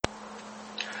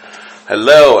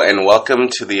Hello, and welcome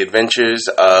to the adventures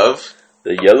of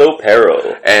the Yellow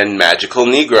Peril and Magical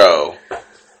Negro.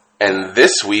 And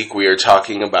this week we are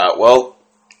talking about,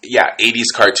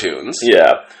 80s cartoons.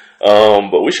 Yeah,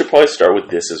 but we should probably start with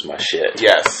This Is My Shit.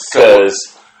 Yes.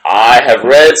 Because I have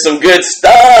read some good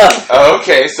stuff!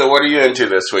 Okay, so what are you into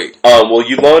this week?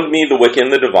 You loaned me The Wicked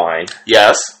and the Divine.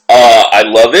 Yes. I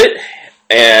love it,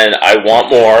 and I want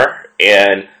more,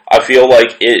 and I feel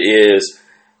like it is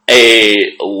a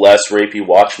less rapey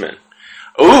Watchmen.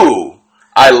 Ooh,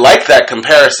 I like that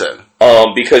comparison.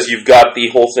 Because you've got the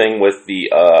whole thing with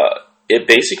it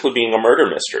basically being a murder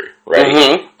mystery, right?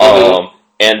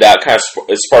 And that kind of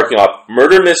is sparking off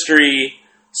murder mystery,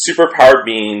 superpowered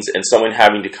beings, and someone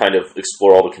having to kind of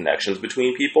explore all the connections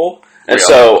between people. And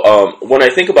so, when I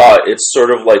think about it, it's sort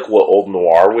of like what old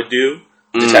noir would do.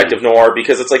 Detective noir,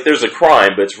 because it's like there's a crime,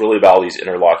 but it's really about all these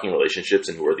interlocking relationships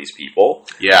and who are these people.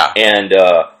 Yeah. And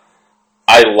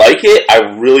I like it.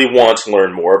 I really want to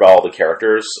learn more about all the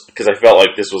characters, because I felt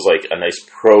like this was like a nice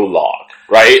prologue,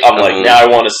 right? I'm like, now I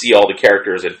want to see all the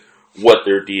characters and what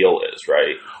their deal is,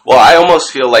 right? Well, I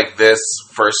almost feel like this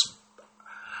first...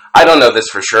 I don't know this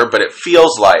for sure, but it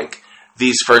feels like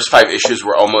these first 5 issues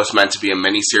were almost meant to be a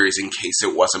miniseries in case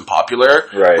it wasn't popular.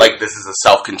 Right. Like, this is a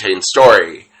self-contained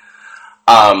story.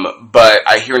 But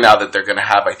I hear now that they're going to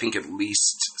have, I think, at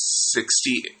least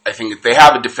 60... I think they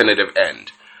have a definitive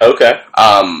end. Okay.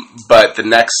 But the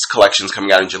next collection's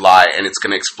coming out in July, and it's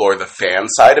going to explore the fan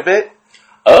side of it.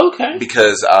 Okay.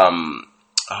 Because, now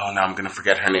I'm going to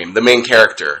forget her name. The main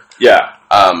character. Yeah.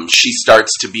 She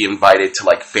starts to be invited to,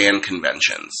 like, fan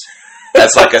conventions.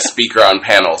 As, like, a speaker on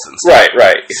panels and Right, stuff.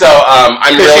 right. So,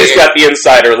 I'm really... she's got the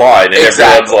insider line, and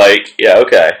everyone's like, yeah,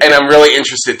 okay. And I'm really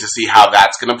interested to see how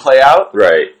that's going to play out.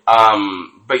 Right.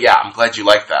 But yeah, I'm glad you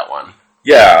liked that one.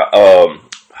 Yeah,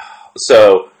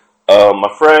 my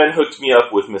friend hooked me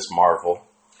up with Miss Marvel.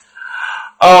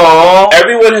 Oh,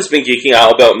 everyone has been geeking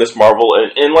out about Miss Marvel,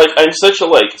 and like, I'm such a,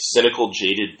 like, cynical,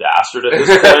 jaded bastard at this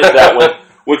point, that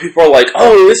when people are like,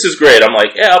 oh, this is great, I'm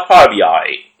like, yeah, I'll probably be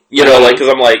alright. You know, like, because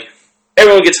I'm like,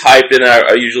 everyone gets hyped, and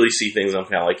I usually see things, and I'm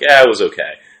kind of like, yeah, it was okay.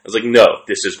 I was like, no,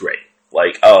 this is great.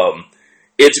 Like,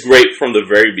 it's great from the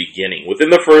very beginning. Within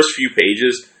the first few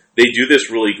pages, they do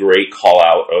this really great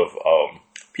call-out of,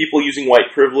 people using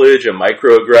white privilege and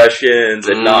microaggressions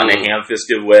and not in a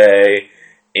ham-fisted way.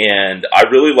 And I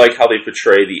really like how they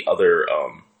portray the other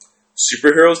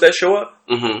superheroes that show up.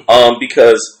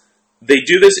 Because they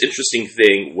do this interesting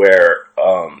thing where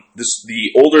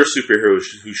the older superheroes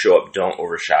who show up don't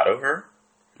overshadow her.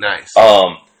 Nice.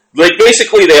 Like,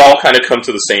 basically, they all kind of come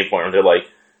to the same point where they're like,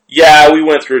 yeah, we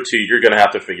went through it too, you're going to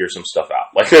have to figure some stuff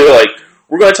out. Like, they're like,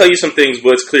 we're going to tell you some things,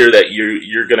 but it's clear that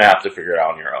you're going to have to figure it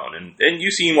out on your own. And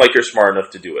you seem like you're smart enough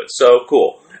to do it. So,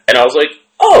 cool. And I was like,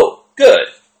 oh, good.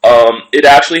 It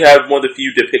actually had one of the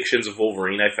few depictions of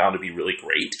Wolverine I found to be really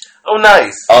great. Oh,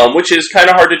 nice. Which is kind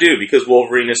of hard to do, because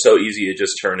Wolverine is so easy to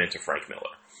just turn into Frank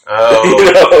Miller. Oh.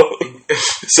 You know?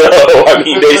 So, I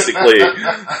mean, basically...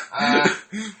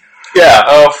 yeah.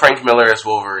 Oh, Frank Miller is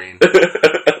Wolverine.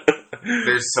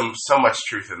 There's so much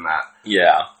truth in that.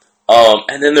 Yeah.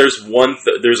 And then there's a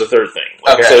third thing.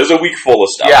 Like, okay. So there's a week full of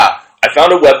stuff. Yeah. I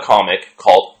found a webcomic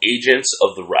called Agents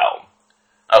of the Realm.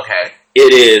 Okay.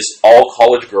 It is all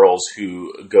college girls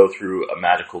who go through a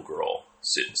magical girl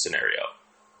scenario.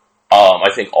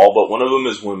 I think all but one of them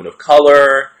is women of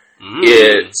color.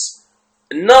 It's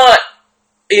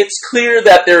clear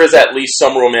that there is at least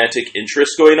some romantic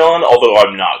interest going on, although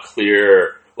I'm not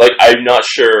clear. Like, I'm not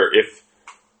sure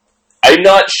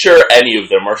any of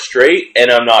them are straight,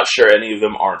 and I'm not sure any of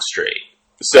them aren't straight.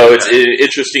 So it's an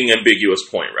interesting, ambiguous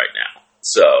point right now.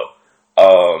 So,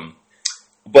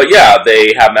 but yeah,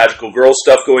 they have magical girl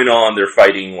stuff going on. They're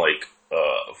fighting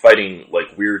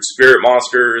weird spirit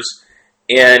monsters,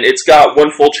 and it's got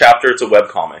one full chapter. It's a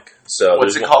webcomic. So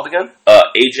what's it called again?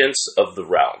 Agents of the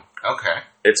Realm. Okay.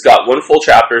 It's got one full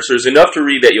chapter, so there's enough to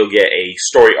read that you'll get a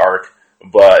story arc,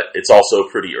 but it's also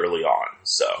pretty early on.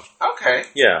 So okay,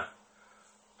 yeah.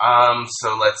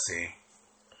 So let's see.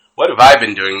 What have I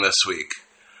been doing this week?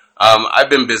 I've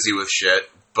been busy with shit,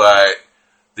 but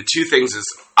the two things is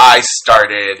I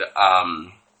started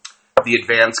the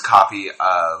advanced copy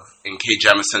of N.K.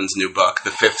 Jemisin's new book, the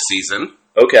 5th season.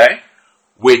 Okay.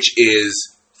 Which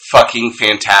is fucking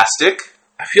fantastic.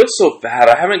 I feel so bad.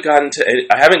 I haven't gotten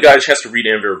a chance to read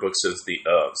any of her books since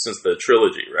the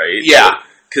trilogy, right? Yeah.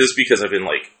 Because I've been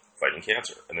like fighting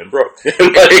cancer and then broke.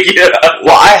 Yeah.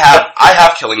 Well, I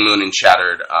have Killing Moon and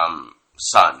Shattered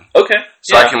Sun. Okay.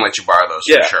 So I can let you borrow those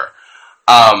for sure.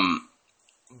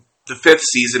 The 5th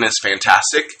season is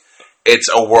fantastic. It's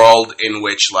a world in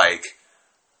which, like,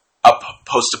 a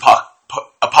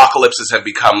apocalypses have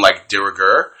become like de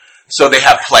rigueur. So they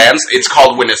have plans. It's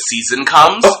called When a Season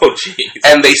Comes. Oh, jeez.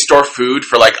 And they store food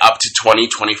for like up to 20,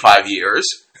 25 years.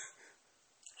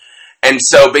 And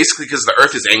so basically because the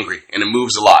Earth is angry and it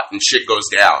moves a lot and shit goes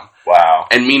down. Wow.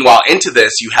 And meanwhile, into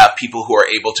this, you have people who are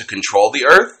able to control the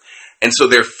Earth. And so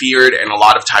they're feared, and a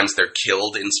lot of times they're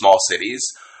killed in small cities,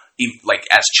 like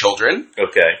as children.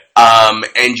 Okay.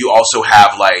 And you also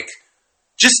have like,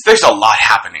 there's a lot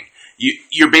happening.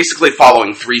 You're basically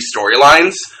following three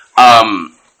storylines.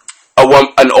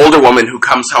 An older woman who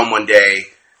comes home one day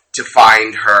to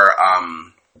find her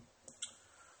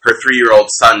 3-year-old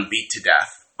son beat to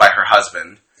death by her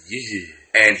husband,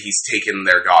 and he's taken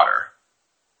their daughter.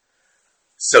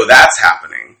 So that's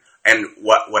happening. And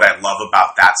what I love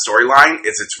about that storyline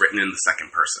is it's written in the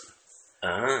second person.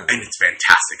 And it's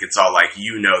fantastic. It's all like,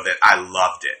 you know that I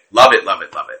loved it. Love it, love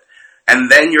it, love it. And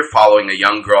then you're following a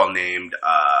young girl named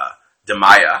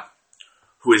Demaya,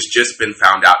 who has just been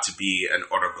found out to be an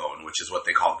Orogon, which is what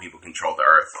they call people who control the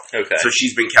Earth. Okay. So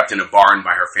she's been kept in a barn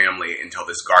by her family until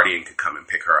this guardian could come and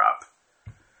pick her up.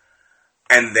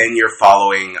 And then you're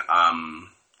following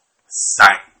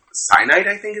Cyanide,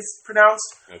 I think it's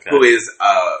pronounced, who is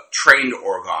a trained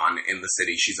Orogon in the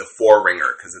city. She's a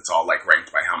 4-ringer, because it's all like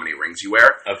ranked by how many rings you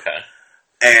wear. Okay.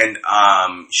 And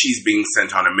she's being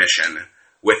sent on a mission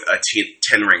with a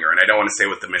 10-ringer. And I don't want to say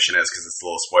what the mission is because it's a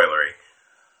little spoilery.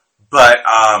 But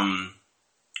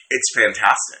it's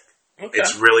fantastic. Okay.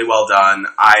 It's really well done.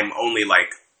 I'm only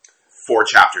like 4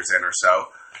 chapters in or so.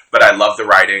 But I love the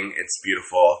writing. It's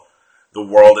beautiful. The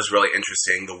world is really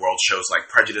interesting. The world shows like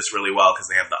prejudice really well because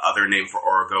they have the other name for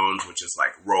Orogons, which is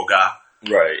like Roga.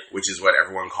 Right. Which is what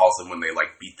everyone calls them when they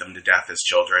like beat them to death as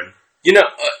children. You know,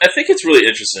 I think it's really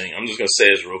interesting. I'm just going to say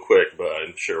this real quick, but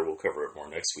I'm sure we'll cover it more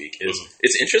next week.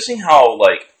 It's interesting how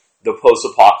like the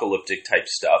post-apocalyptic type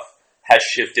stuff has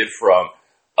shifted from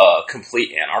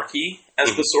complete anarchy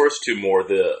as the source to more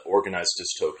the organized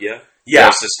dystopia.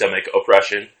 Yeah. Systemic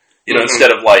oppression. You know,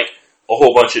 instead of like a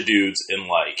whole bunch of dudes in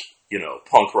like, you know,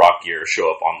 punk rock gear show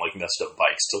up on like messed up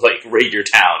bikes to like raid your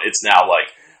town. It's now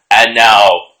like, and now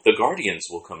the Guardians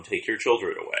will come take your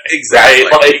children away. Exactly.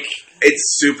 Right? Like,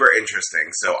 it's super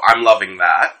interesting. So I'm loving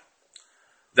that.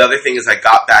 The other thing is I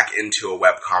got back into a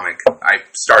webcomic. I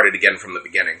started again from the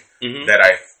beginning that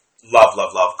I love,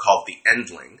 love, love called The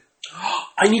Endling.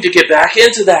 I need to get back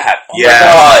into that. Oh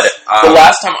yes. my God. The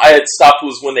last time I had stopped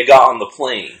was when they got on the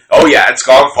plane. Oh yeah, it's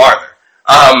gone farther.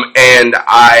 And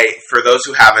for those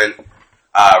who haven't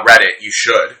read it, you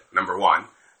should, number one.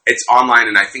 It's online,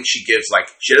 and I think she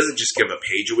doesn't just give a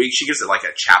page a week, she gives it like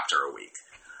a chapter a week.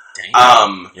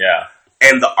 Dang. Yeah.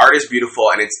 And the art is beautiful,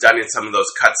 and it's done in some of those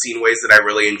cutscene ways that I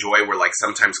really enjoy, where like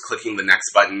sometimes clicking the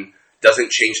next button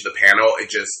doesn't change the panel, it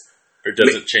just... Or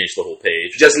doesn't change the whole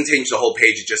page. It doesn't change the whole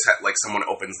page, it just like someone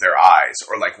opens their eyes,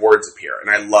 or like words appear, and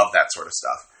I love that sort of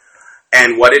stuff.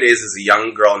 And what it is a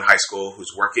young girl in high school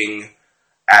who's working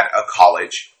at a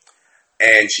college,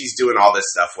 and she's doing all this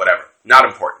stuff, whatever. Not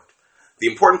important. The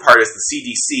important part is the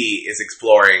CDC is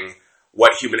exploring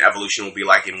what human evolution will be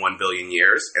like in 1 billion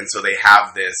years, and so they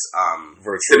have this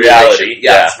virtual reality.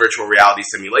 This virtual reality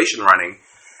simulation running,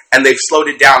 and they've slowed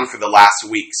it down for the last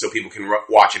week so people can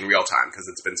watch in real time because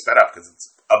it's been sped up because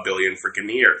it's 1 billion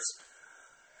freaking years.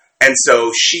 And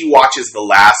so she watches the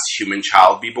last human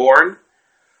child be born,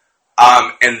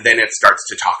 and then it starts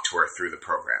to talk to her through the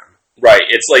program. Right,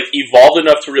 it's like evolved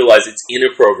enough to realize it's in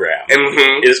a program.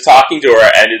 Mm-hmm. It's talking to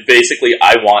her, and it basically,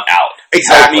 I want out.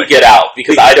 Exactly. Help me get out,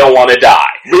 because I don't want to die.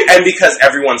 And because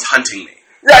everyone's hunting me.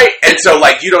 Right. And so,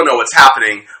 like, you don't know what's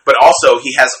happening, but also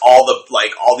he has all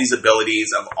these abilities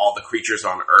of all the creatures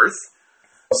on Earth.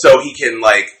 So he can,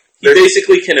 like... He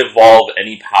basically can evolve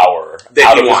any power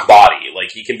out of his body.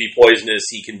 Like, he can be poisonous,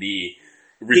 he can be...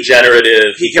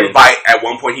 regenerative. He can bite. At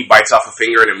one point, he bites off a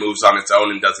finger and it moves on its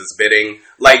own and does its bidding.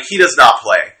 Like, he does not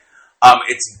play.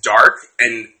 It's dark,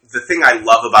 and the thing I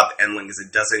love about The Endling is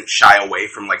it doesn't shy away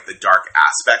from, like, the dark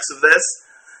aspects of this.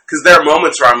 Because there are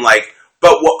moments where I'm like,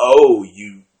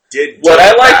 you did... What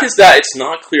I like is that it's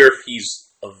not clear if he's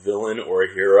a villain or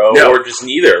a hero, or just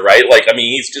neither, right? Like, I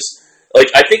mean, he's just... Like,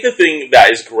 I think the thing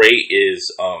that is great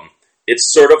is,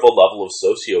 it's sort of a level of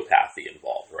sociopathy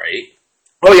involved, right?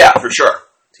 Oh, yeah, for sure.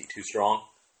 Is he too strong?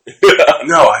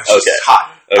 No, I was just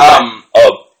hot.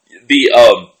 Okay.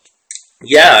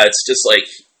 Yeah, it's just like,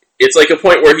 it's like a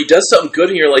point where he does something good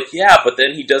and you're like, yeah, but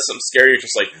then he does something scary, you're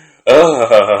just like,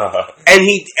 ugh. And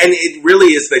it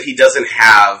really is that he doesn't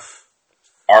have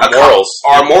our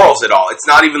morals at all. It's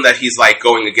not even that he's like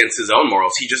going against his own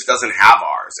morals, he just doesn't have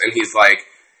ours. And he's like,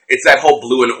 it's that whole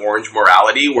blue and orange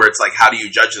morality where it's like, how do you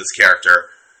judge this character?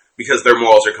 because their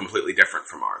morals are completely different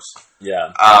from ours.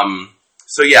 Yeah.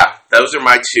 So yeah, those are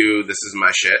my two. This is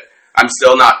my shit. I'm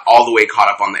still not all the way caught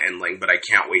up on the ending, but I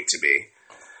can't wait to be.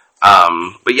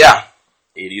 But yeah.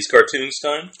 80s cartoons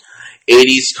time?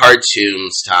 80s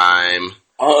cartoons time.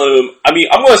 I mean,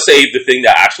 I'm going to say the thing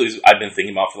that actually I've been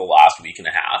thinking about for the last week and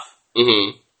a half.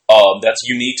 Mm-hmm. That's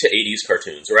unique to 80s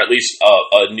cartoons, or at least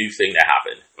a new thing that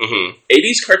happened. Mm-hmm.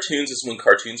 80s cartoons is when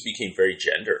cartoons became very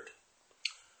gendered.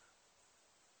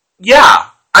 Yeah.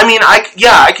 I mean,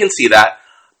 I can see that.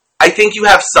 I think you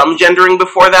have some gendering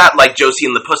before that, like Josie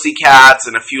and the Pussycats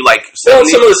and a few, like, 70s. Well,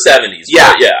 some of the 70s.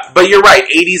 Yeah. Yeah. But you're right.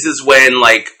 80s is when,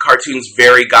 like, cartoons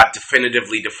got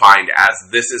definitively defined as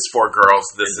this is for girls,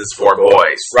 this is for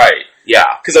boys. Right. Yeah.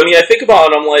 Because, I mean, I think about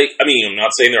it, and I'm like, I mean, I'm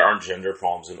not saying there aren't gender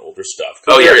problems in older stuff.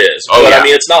 Oh, there yeah. is. But, I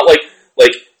mean, it's not like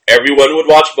everyone would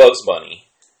watch Bugs Bunny.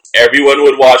 Everyone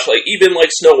would watch, like, even, like,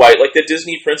 Snow White. Like, the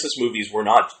Disney princess movies were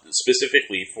not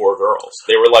specifically for girls.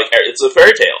 They were like, it's a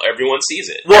fairy tale. Everyone sees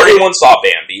it. Well, everyone saw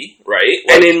Bambi, right?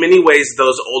 Like, and in many ways,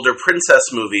 those older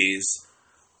princess movies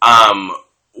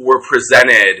were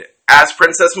presented as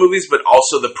princess movies, but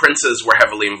also the princes were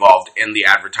heavily involved in the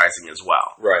advertising as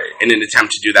well. Right. In an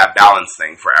attempt to do that balance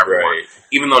thing for everyone. Right.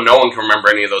 Even though no one can remember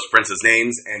any of those princes'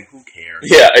 names, and who cares?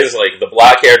 Yeah, it's like the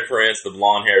black-haired prince, the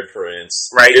blonde-haired prince.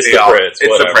 Right. It's the prince, It's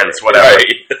whatever. the prince, whatever.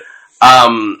 Right.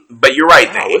 But you're right.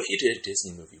 Wow, what if you did a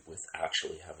Disney movie with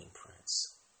actually having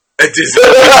Prince? A Disney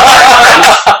movie.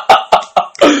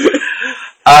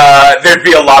 There'd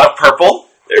be a lot of purple.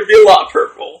 There'd be a lot of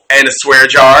purple. And a swear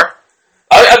jar.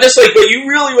 I'm just like, but you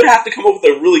really would have to come up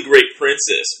with a really great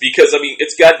princess, because, I mean,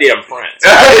 it's goddamn Prince.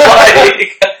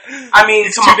 Like, I mean,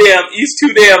 he's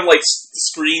too damn, like,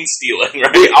 screen stealing,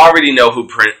 right? We already know who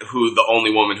the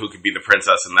only woman who could be the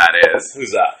princess in that is.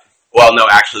 Who's that? Well, no,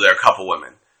 actually, there are a couple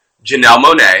women. Janelle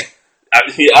Monáe.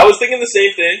 I was thinking the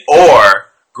same thing.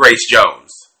 Or Grace Jones.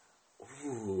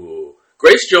 Ooh.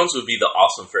 Grace Jones would be the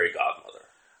awesome fairy godmother.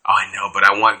 Oh, I know, but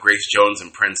I want Grace Jones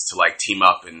and Prince to, like, team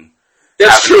up and...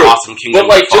 That's true. Awesome kingdom. But,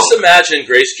 like, just imagine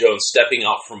Grace Jones stepping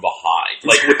out from behind.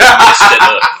 Like, with the mist and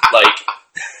the, like...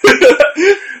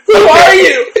 Who are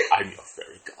you? I'm your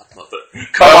fairy godmother.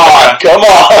 Come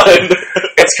on.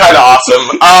 It's kind of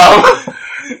awesome.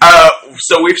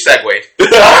 So we've segued.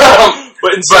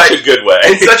 But in such a good way.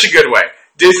 In such a good way.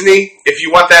 Disney, if you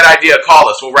want that idea, call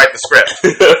us. We'll write the script.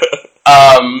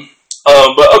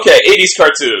 But, okay, 80s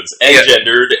cartoons. And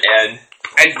gendered and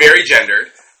very gendered.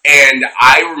 And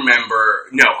I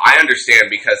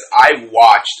understand because I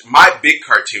watched my big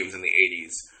cartoons in the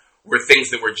 80s were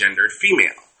things that were gendered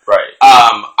female. Right.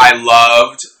 I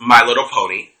loved My Little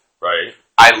Pony. Right.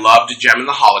 I loved Gem and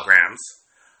the Holograms.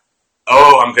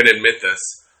 Oh, I'm going to admit this.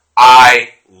 I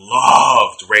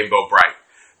loved Rainbow Brite.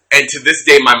 And to this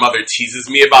day, my mother teases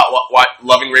me about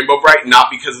loving Rainbow Brite,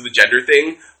 not because of the gender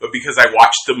thing, but because I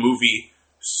watched the movie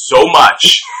so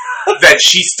much that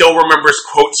she still remembers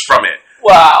quotes from it.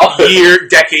 Wow.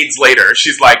 Decades later,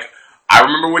 she's like, I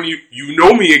remember when you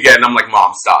know me again. I'm like,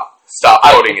 Mom, stop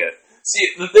quoting it. See,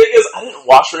 the thing is, I didn't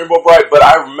watch Rainbow Brite, but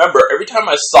I remember every time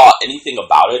I saw anything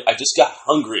about it, I just got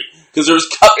hungry because there was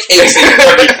cupcakes and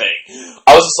everything.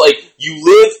 I was just like, you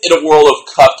live in a world of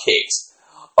cupcakes.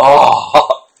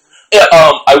 Oh. Yeah,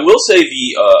 I will say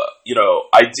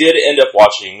I did end up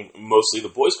watching mostly the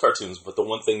boys' cartoons, but the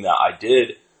one thing that I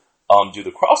did do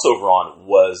the crossover on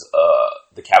was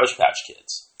the Cabbage Patch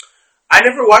Kids. I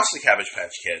never watched the Cabbage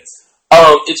Patch Kids.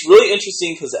 It's really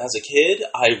interesting because as a kid,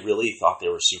 I really thought they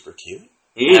were super cute.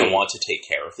 And I wanted to take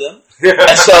care of them.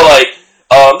 And so,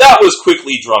 that was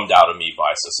quickly drummed out of me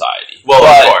by society. Well,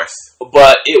 of course.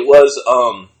 But it was,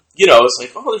 it's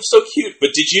like, oh, they're so cute.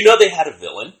 But did you know they had a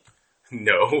villain?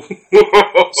 No.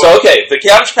 So, okay, the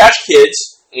Cabbage Patch Kids,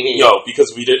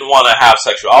 because we didn't want to have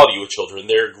sexuality with children,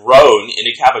 they're grown in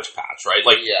a cabbage patch, right?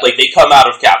 Like they come out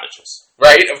of cabbages.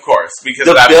 Right, of course. Because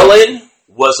the villain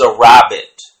was a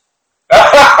rabbit.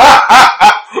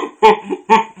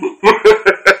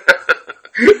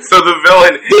 So the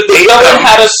villain... The villain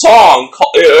had a song,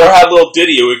 or had a little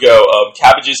ditty. It would go,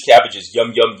 cabbages, cabbages,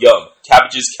 yum, yum, yum.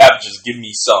 Cabbages, cabbages, give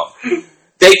me some.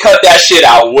 They cut that shit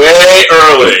out way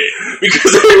early.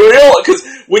 Because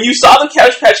when you saw the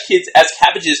Cabbage Patch Kids as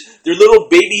cabbages, they're little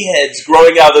baby heads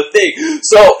growing out of the thing.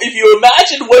 So if you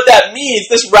imagine what that means,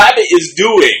 this rabbit is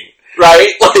doing, right?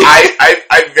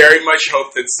 I very much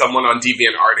hope that someone on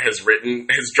DeviantArt has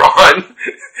drawn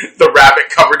the rabbit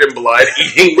covered in blood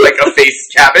eating like a face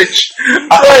cabbage.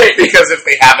 Right. Because if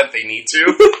they haven't, they need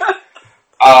to.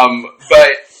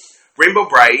 But Rainbow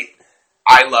Brite,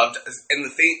 I loved,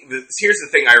 and here's the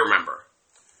thing I remember.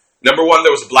 Number one,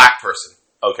 there was a black person.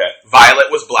 Okay. Violet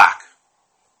was black.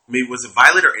 Maybe was it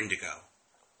Violet or Indigo?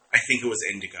 I think it was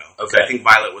Indigo. Okay. I think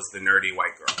Violet was the nerdy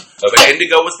white girl. Okay. But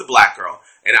Indigo was the black girl,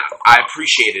 and I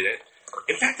appreciated it.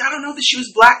 In fact, I don't know that she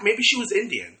was black. Maybe she was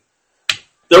Indian.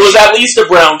 There was at least a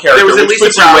brown character. There was at least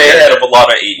a brown way character, ahead of a lot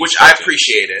of 80s. Which I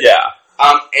appreciated. Yeah.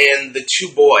 And the two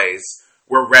boys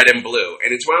were red and blue.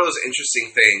 And it's one of those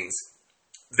interesting things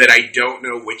that I don't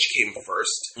know which came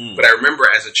first, but I remember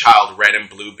as a child red and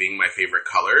blue being my favorite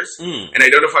colors. And I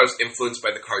don't know if I was influenced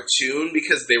by the cartoon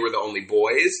because they were the only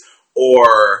boys,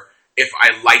 or if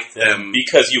I liked them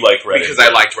because you liked red. Because I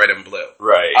liked red and blue.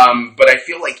 Right. But I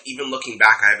feel like even looking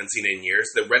back, I haven't seen it in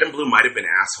years, the red and blue might have been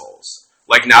assholes.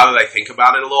 Like, now that I think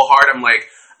about it a little hard, I'm like...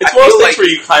 It's one of those things where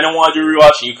you kind of want to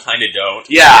rewatch and you kind of don't.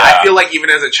 Yeah, I feel like even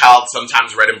as a child,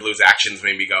 sometimes red and blue's actions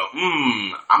made me go,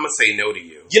 I'm going to say no to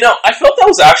you. You know, I felt that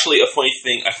was actually a funny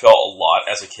thing I felt a lot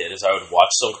as a kid, as I would watch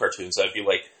some cartoons, I'd be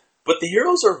like, but the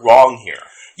heroes are wrong here.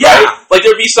 Yeah. Right? Like,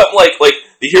 there'd be something like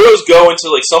the heroes go into,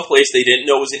 like, some place they didn't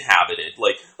know was inhabited.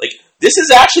 Like, this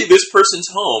is actually this person's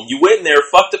home. You went in there,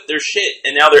 fucked up their shit,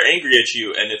 and now they're angry at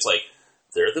you, and it's like,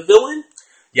 they're the villain?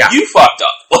 Yeah. You fucked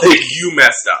up. Like, you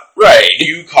messed up. Right.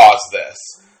 You caused this.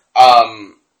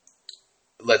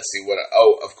 Let's see what...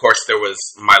 of course, there was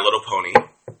My Little Pony,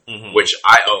 which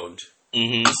I owned.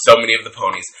 So many of the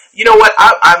ponies. You know what?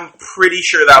 I'm pretty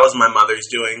sure that was my mother's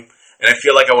doing, and I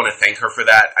feel like I want to thank her for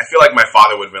that. I feel like my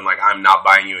father would have been like, I'm not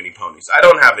buying you any ponies. I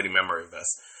don't have any memory of this.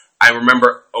 I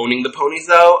remember owning the ponies,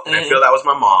 though, and I feel that was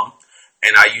my mom,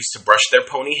 and I used to brush their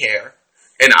pony hair,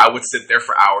 and I would sit there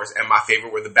for hours, and my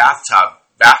favorite were the bathtub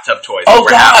toys. Oh,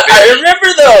 God, I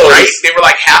remember those! Right? They were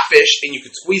like half fish, and you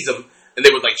could squeeze them, and they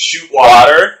would like shoot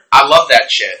water. I love that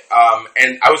shit.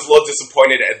 And I was a little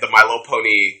disappointed at the My Little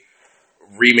Pony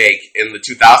remake in the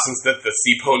 2000s that the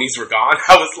sea ponies were gone.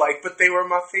 I was like, but they were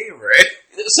my favorite.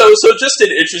 So just an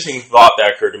interesting thought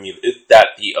that occurred to me, that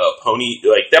the pony,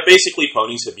 like, that basically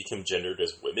ponies have become gendered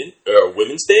as women, or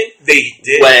women's thing. They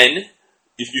did. When,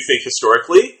 if you think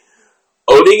historically,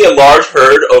 owning a large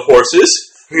herd of horses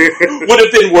would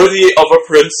have been worthy of a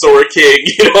prince or a king,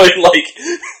 you know, like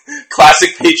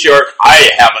classic patriarch, I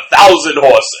have 1,000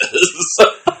 horses.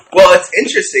 Well, it's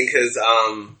interesting because,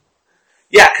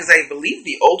 because I believe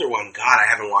the older one, God,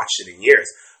 I haven't watched it in years,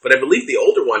 but I believe the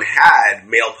older one had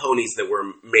male ponies that were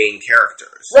main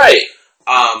characters. Right.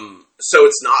 So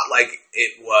it's not like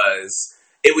it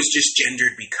was just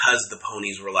gendered because the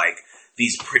ponies were like,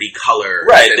 these pretty colors.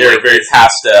 Right, they're like very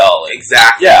pastel.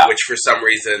 Exactly, yeah. Which for some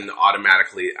reason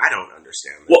automatically, I don't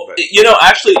understand that. Well, but. You know,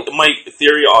 actually, my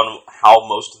theory on how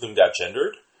most of them got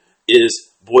gendered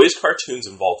is boys' cartoons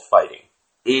involved fighting.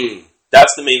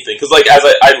 That's the main thing. Because, like, as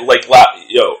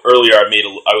earlier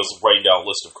I was writing down a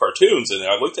list of cartoons, and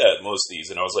I looked at most of these,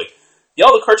 and I was like,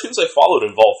 all the cartoons I followed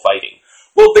involved fighting.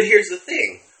 Well, but here's the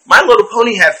thing. My Little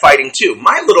Pony had fighting, too.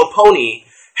 My Little Pony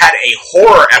had a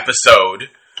horror episode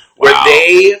where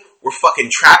they were fucking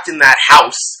trapped in that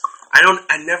house. I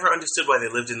never understood why they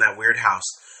lived in that weird house.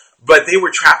 But they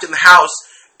were trapped in the house,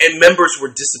 and members were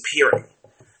disappearing.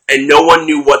 And no one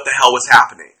knew what the hell was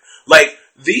happening. Like,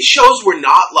 these shows were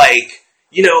not like,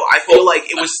 you know, I feel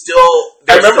like it was still...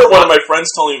 I remember one of my friends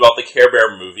telling me about the Care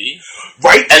Bear movie.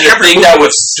 Right? And the thing that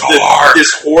was dark.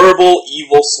 This horrible,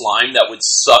 evil slime that would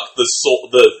suck the soul,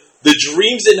 the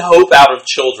dreams and hope out of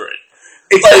children.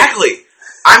 Exactly.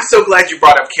 I'm so glad you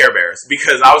brought up Care Bears,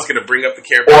 because I was going to bring up the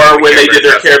Care Bears. Or when they did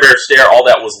their Care Bear stare, all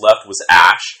that was left was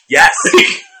ash. Yes.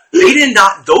 They did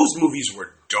not... Those movies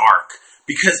were dark,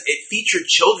 because it featured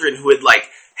children who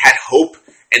had hope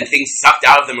and things sucked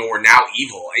out of them and were now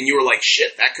evil. And you were like,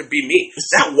 shit, that could be me.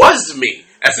 That was me.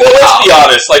 Let's be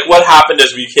honest. Like, what happened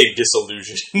as we became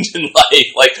disillusioned in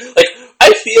life? Like,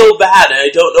 I feel bad and I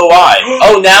don't know why.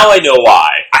 Oh, now I know why.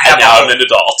 I'm an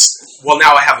adult. Well,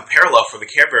 now I have a parallel for the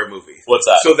Care Bear movie. What's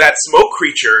that? So that smoke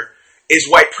creature is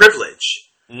white privilege.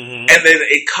 And then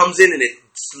it comes in and it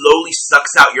slowly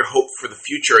sucks out your hope for the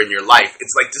future in your life.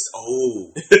 It's like this,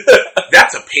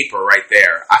 that's a paper right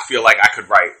there. I feel like I could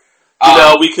write. You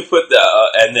know, we could put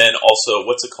and then also,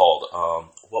 what's it called?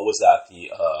 What was that?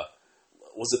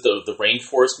 Was it the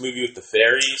Rainforest movie with the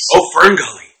fairies? Oh, Fern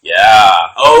Gully. Yeah.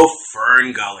 Oh,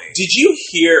 Fern Gully. Did you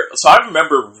hear, so I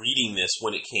remember reading this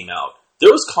when it came out.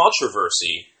 There was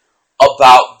controversy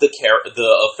about the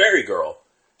fairy girl.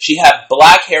 She had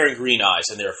black hair and green eyes,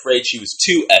 and they're afraid she was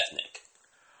too ethnic.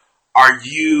 Are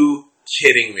you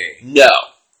kidding me? No.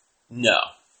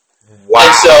 Wow.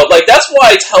 And so, that's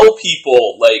why I tell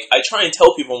people, I try and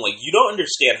tell people, I'm you don't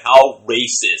understand how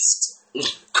racist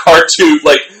cartoon,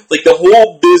 the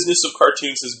whole business of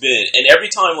cartoons has been. And every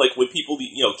time, when people,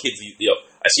 kids,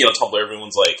 I see on Tumblr,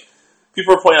 everyone's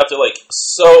people are pointing out, they're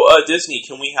so, Disney,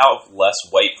 can we have less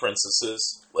white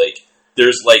princesses?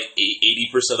 there's like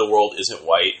 80% of the world isn't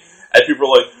white, and people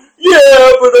are like,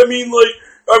 yeah, but I mean,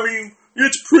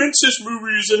 it's princess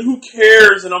movies, and who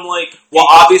cares? And I'm like, well,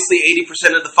 obviously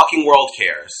 80% of the fucking world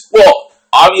cares. Well,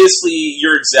 obviously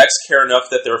your execs care enough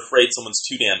that they're afraid someone's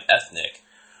too damn ethnic,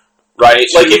 right?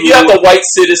 Like, if you have the white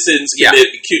citizens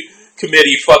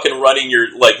committee fucking running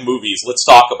your, like, movies, let's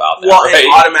talk about that, well, right?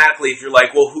 And automatically, if you're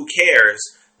like, well, who cares?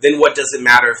 Then what does it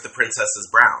matter if the princess is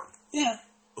brown? Yeah.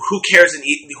 Who cares in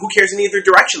either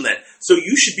direction then? So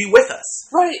you should be with us.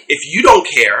 Right. If you don't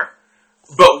care,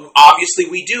 but obviously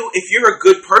we do, if you're a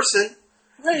good person,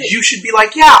 right, you should be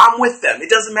like, yeah, I'm with them. It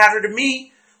doesn't matter to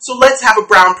me. So let's have a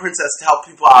brown princess to help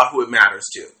people out who it matters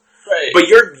to. Right. But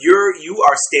you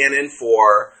are standing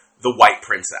for the white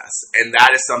princess, and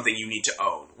that is something you need to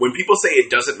own. When people say it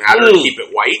doesn't matter, keep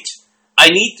it white.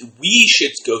 We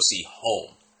should go see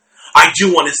Home. I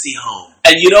do want to see Home.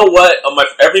 And you know what?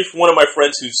 Every one of my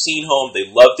friends who's seen Home, they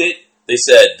loved it. They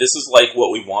said, this is like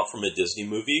what we want from a Disney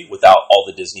movie without all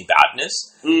the Disney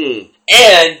badness.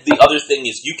 And the other thing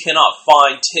is, you cannot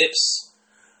find Tips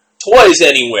toys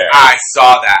anywhere. I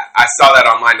saw that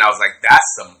online, and I was like,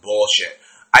 that's some bullshit.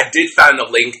 I did find a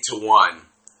link to one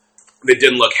that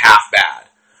didn't look half bad.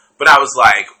 But I was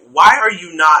like, why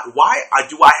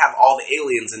do I have all the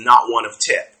aliens and not one of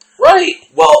Tip? Right.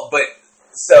 Well,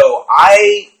 so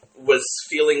I was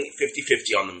feeling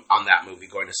 50-50 on that movie,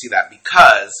 going to see that,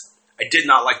 because I did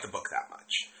not like the book that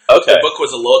much. Okay. The book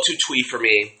was a little too twee for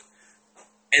me.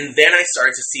 And then I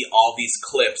started to see all these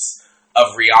clips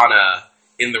of Rihanna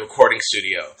in the recording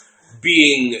studio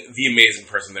being the amazing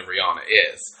person that Rihanna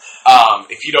is.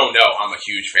 If you don't know, I'm a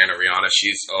huge fan of Rihanna.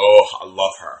 I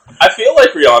love her. I feel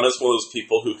like Rihanna's one of those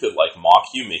people who could, like, mock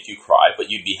you, make you cry, but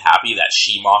you'd be happy that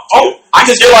she mocked you.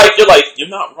 Because you're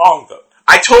not wrong, though.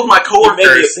 I told my coworkers,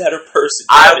 you may be a better person.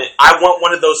 I want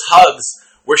one of those hugs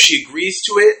where she agrees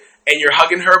to it, and you're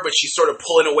hugging her, but she's sort of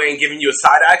pulling away and giving you a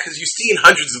side eye, because you've seen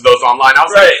hundreds of those online. I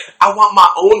was like, I want my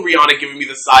own Rihanna giving me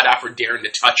the side eye for daring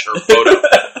to touch her photo.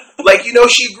 Like,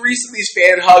 she agrees to these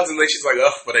fan hugs, and then she's like,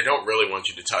 ugh, but I don't really want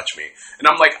you to touch me. And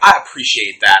I'm like, I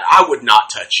appreciate that. I would not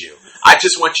touch you. I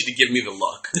just want you to give me the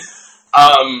look.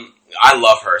 I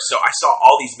love her. So I saw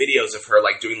all these videos of her,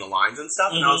 like, doing the lines and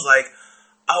stuff, and I was like,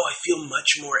 oh, I feel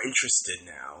much more interested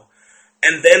now.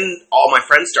 And then all my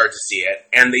friends started to see it,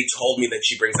 and they told me that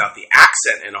she brings out the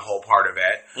accent in a whole part of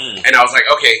it. And I was like,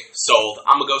 okay, sold.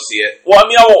 I'm going to go see it. Well, I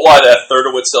mean, I won't lie. That third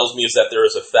of what sells me is that there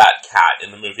is a fat cat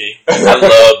in the movie. I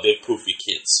love big poofy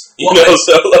kids.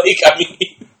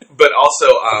 But also,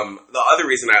 the other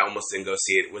reason I almost didn't go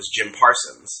see it was Jim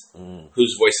Parsons,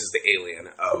 whose voices the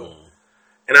alien.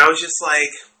 And I was just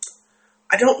like,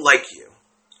 I don't like you.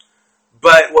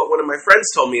 But what one of my friends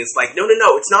told me is like, no,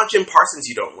 it's not Jim Parsons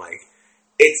you don't like.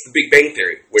 It's The Big Bang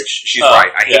Theory, which she's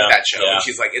right. I hate that show. Yeah. And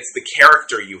she's like, it's the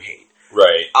character you hate.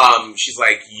 Right. She's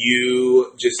like,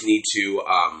 you just need to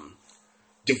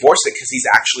divorce it because he's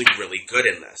actually really good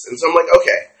in this. And so I'm like,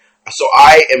 okay. So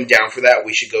I am down for that.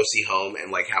 We should go see Home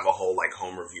and like have a whole like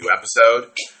Home review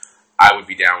episode. I would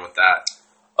be down with that.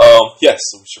 Yes.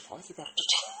 So we should probably get back to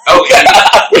talk. Oh,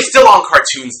 yeah. We're still on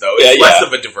cartoons though. It's less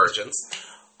of a divergence.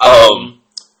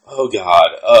 Oh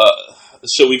God.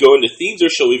 Shall we go into themes or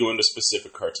shall we go into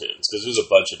specific cartoons? Because there's a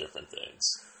bunch of different things.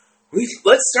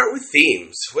 Let's start with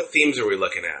themes. What themes are we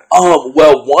looking at?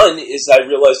 Well, one is I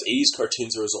realized 80s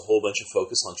cartoons there was a whole bunch of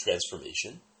focus on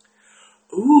transformation.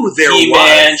 Ooh, there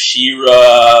He-Man, was.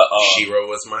 She-Ra. She-Ra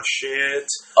was my shit.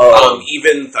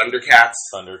 Even Thundercats.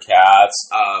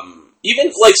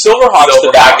 Even, like, Silverhawk's the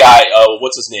bad guy.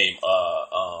 What's his name?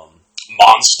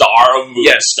 Monstar,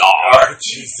 Moonstar.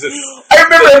 Jesus. I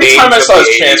remember every time I saw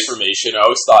his transformation, I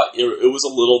always thought it was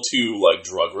a little too, like,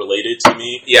 drug-related to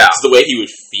me. Yeah. It's the way he would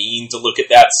fiend to look at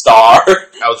that star.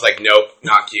 I was like, nope,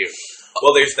 not cute.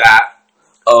 Well, there's that.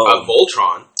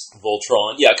 Voltron.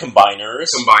 Yeah,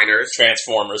 Combiners.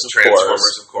 Transformers, of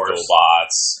course.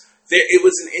 Robots. It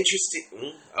was an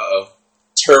interesting...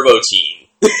 Turbo Team.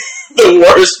 The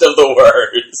worst of the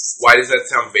worst. Why does that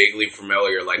sound vaguely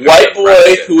familiar? Like White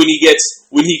boy who when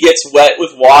he gets wet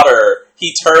with water,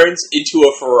 he turns into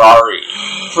a Ferrari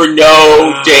for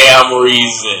no damn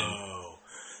reason.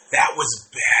 That was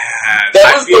bad.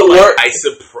 That was the worst.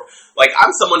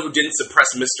 I'm someone who didn't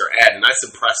suppress Mr. Ed, and I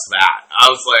suppressed that. I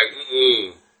was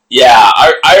like, Yeah,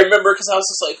 I remember because I was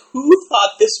just like, who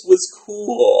thought this was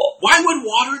cool? Why would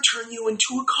water turn you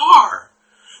into a car?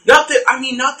 Not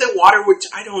that water would...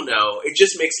 I don't know. It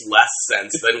just makes less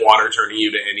sense than water turning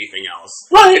you to anything else.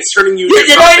 Right. It's turning you to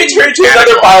something... You're not even turning to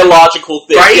another biological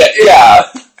thing. Right? Yeah.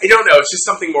 I don't know. It's just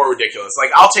something more ridiculous.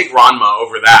 Like, I'll take Ranma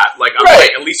over that. Like, I'm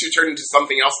like, at least you turned into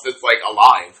something else that's, like,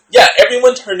 alive. Yeah,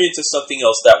 everyone turned into something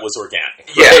else that was organic.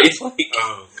 Right? Yeah. Like,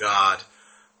 oh, God.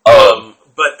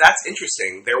 But that's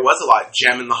interesting. There was a lot.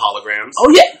 Gem in the holograms. Oh,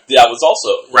 yeah. That was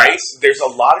also... Right? Yes. There's a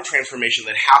lot of transformation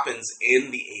that happens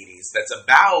in the 80s that's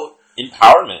about...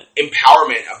 Empowerment.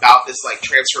 About this, like,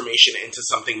 transformation into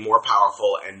something more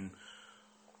powerful and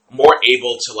more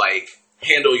able to, like,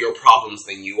 handle your problems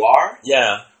than you are.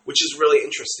 Yeah. Which is really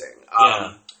interesting.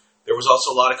 There was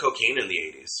also a lot of cocaine in the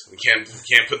 80s. We can't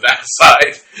put that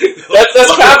aside.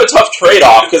 That's kind of a tough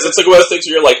trade-off, because it's like one of those things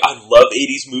where you're like, I love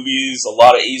 80s movies, a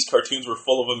lot of 80s cartoons were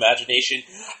full of imagination,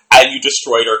 and you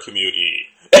destroyed our community.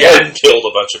 And killed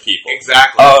a bunch of people.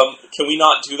 Exactly. Can we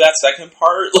not do that second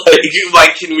part?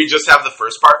 Can we just have the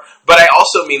first part? But I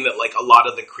also mean that, like, a lot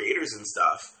of the creators and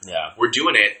stuff were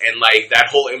doing it, and, like,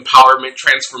 that whole empowerment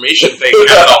transformation thing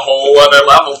has a whole other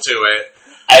level to it.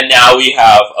 And now we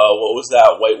have, what was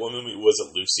that white woman? Was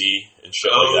it Lucy? And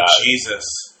shit like that.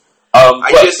 Oh,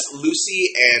 Jesus.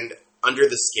 Lucy and Under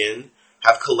the Skin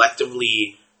have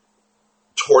collectively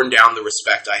torn down the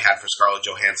respect I had for Scarlett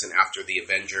Johansson after the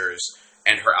Avengers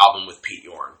and her album with Pete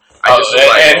Yorn. Her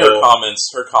comments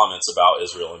about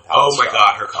Israel and Palestine. Oh my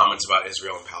God, her comments about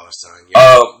Israel and Palestine.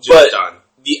 Yeah, but done.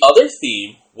 The other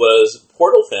theme was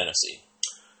Portal Fantasy.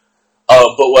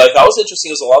 But what I thought was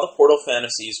interesting is a lot of the Portal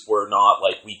fantasies were not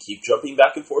like, we keep jumping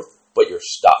back and forth, but you're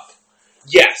stuck.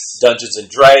 Yes. Dungeons and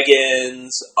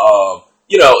Dragons,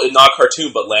 not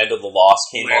cartoon, but Land of the Lost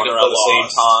came on around the same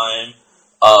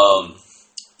time.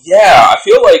 Yeah, I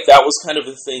feel like that was kind of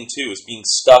a thing, too, is being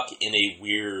stuck in a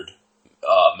weird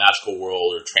magical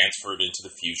world or transferred into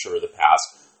the future or the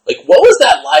past. Like, what was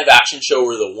that live-action show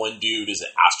where the one dude is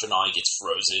an astronaut and gets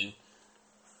frozen?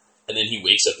 And then he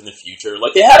wakes up in the future.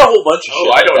 Like, they had a whole bunch of shit.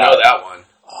 Oh, I don't know that one.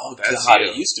 Oh, God,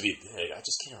 it used to be big. I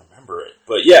just can't remember it.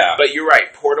 But, yeah. But you're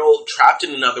right. Portal, trapped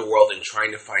in another world and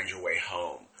trying to find your way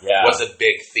home was a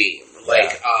big theme.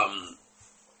 Like,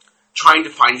 trying to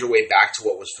find your way back to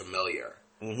what was familiar.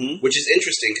 Mm-hmm. Which is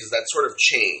interesting, because that sort of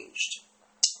changed.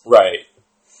 Right.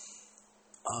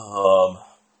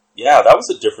 Yeah, that was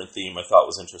a different theme I thought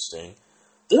was interesting.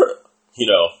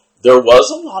 There was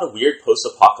a lot of weird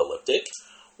post-apocalyptic...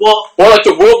 Well, or like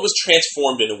the world was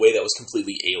transformed in a way that was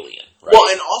completely alien, right? Well,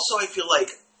 and also I feel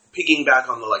like picking back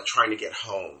on the like trying to get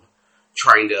home,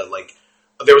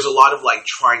 there was a lot of like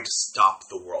trying to stop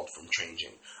the world from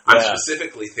changing. I'm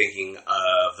specifically thinking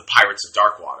of the Pirates of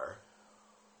Darkwater.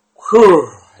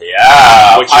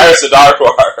 Yeah, Pirates of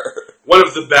Darkwater. One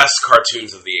of the best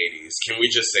cartoons of the 80s. Can we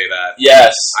just say that?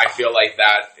 Yes. I feel like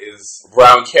that is...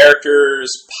 Brown characters,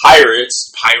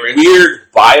 pirates.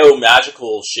 Weird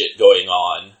bio-magical shit going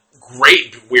on.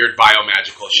 Great weird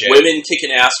bio-magical shit. Women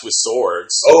kicking ass with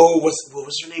swords. Oh, what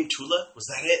was her name? Tula? Was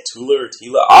that it? Tula or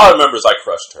Tila? All I remember is I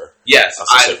crushed her. Yes. I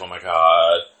was like, oh my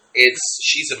God.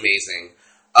 She's amazing.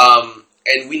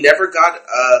 And we never got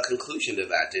a conclusion to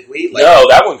that, did we? No,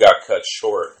 that one got cut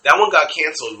short. That one got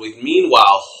canceled.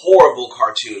 Meanwhile, horrible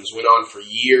cartoons went on for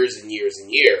years and years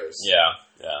and years.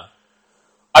 Yeah.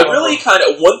 I really kind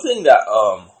of... One thing that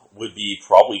would be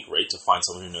probably great to find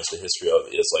someone who knows the history of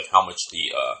is like how much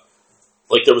the...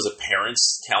 there was a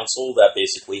parents' council that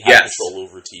basically had control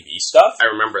over TV stuff. I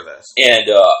remember this. And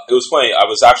it was funny. I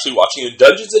was actually watching a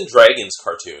Dungeons and Dragons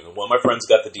cartoon. One of my friends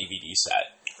got the DVD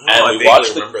set. And we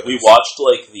watched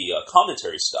the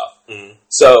commentary stuff. Mm-hmm.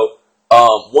 So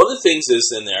one of the things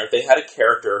is in there, they had a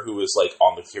character who was like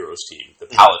on the heroes team, the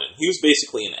paladin. He was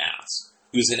basically an ass.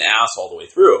 He was an ass all the way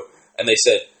through. And they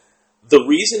said, the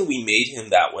reason we made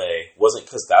him that way wasn't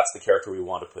because that's the character we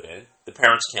want to put in. The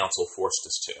Parents' Council forced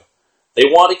us to. They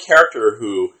want a character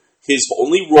who his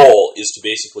only role is to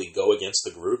basically go against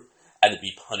the group and to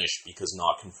be punished because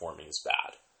not conforming is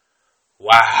bad.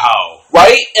 Wow.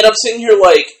 Right? And I'm sitting here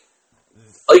like,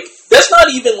 that's not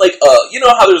even like, you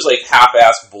know how there's like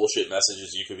half-assed bullshit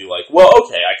messages you could be like, well,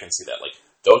 okay, I can see that. Like,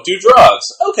 don't do drugs.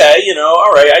 Okay,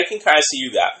 alright, I can kind of see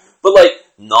you that. But like,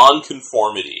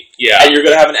 non-conformity. Yeah. And you're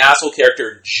going to have an asshole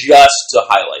character just to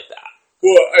highlight that.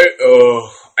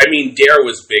 Well, I mean, Dare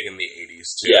was big in the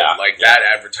 80s, too. Yeah. Like, that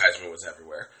advertisement was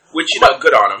everywhere. Which,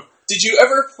 good on him. Did you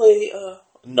ever play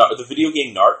the video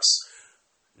game Narcs?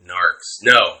 Narcs.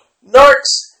 No.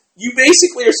 Narcs, you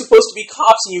basically are supposed to be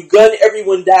cops and you gun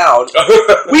everyone down.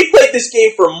 We played this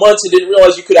game for months and didn't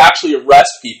realize you could actually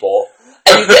arrest people.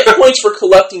 And you get points for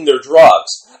collecting their drugs.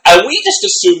 And we just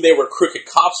assumed they were crooked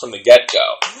cops from the get-go.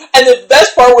 And the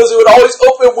best part was it would always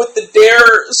open with the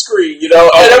Dare screen,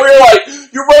 And then we were like,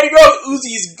 you're riding around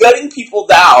Uzis gunning people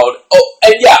down. Oh,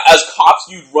 and yeah, as cops,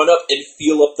 you'd run up and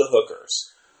feel up the hookers.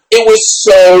 It was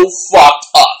so fucked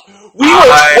up. We were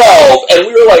 12, and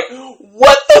we were like,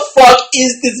 what the fuck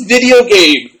is this video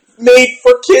game made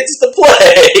for kids to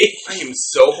play? I am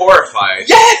so horrified.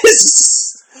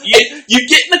 Yes! You'd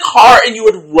get in the car and you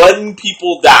would run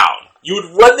people down. You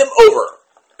would run them over.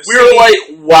 We were like,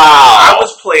 wow. I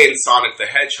was playing Sonic the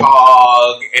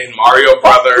Hedgehog and Mario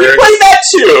Brothers. We played that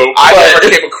too. I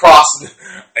never came across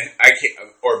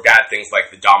or bad things like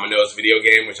the Dominoes video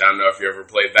game, which I don't know if you ever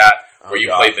played that, where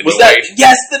you played the Noid.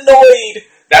 Yes, the Noid.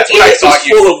 That's what I thought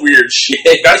you. Full of weird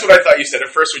shit. That's what I thought you said at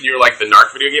first when you were like the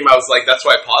Narc video game. I was like, that's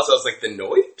why I paused. I was like, the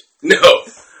Noid? No.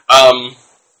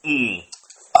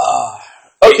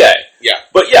 Okay. Yeah.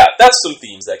 But yeah, that's some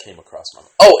themes that came across my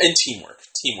mind. Oh, and teamwork.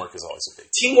 Teamwork is always a big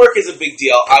deal. Teamwork is a big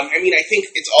deal. I mean, I think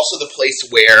it's also the place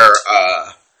where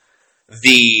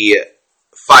the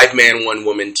 5-man,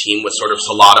 1-woman team was sort of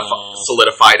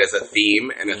solidified as a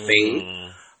theme and a thing.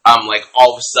 Like,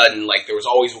 all of a sudden, like, there was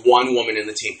always one woman in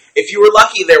the team. If you were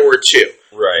lucky, there were two.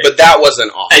 Right. But that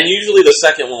wasn't often. And usually the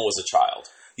second one was a child.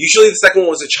 Usually the second one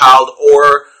was a child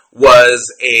or was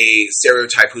a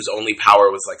stereotype whose only power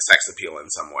was, like, sex appeal in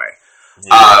some way.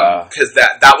 Because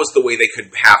that was the way they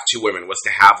could have two women, was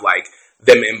to have, like,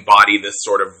 them embody this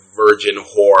sort of virgin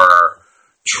horror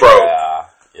trope.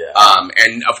 Yeah.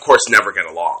 And, of course, never get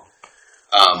along.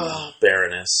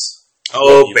 Baroness.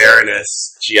 Oh,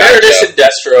 Baroness. GI Baroness Joe. and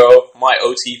Destro, my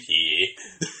OTP.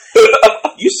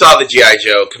 You saw the GI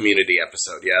Joe Community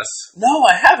episode, yes? No,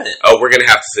 I haven't. Oh, we're going to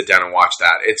have to sit down and watch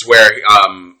that. It's where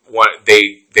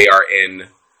they are in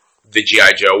the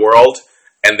GI Joe world,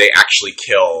 and they actually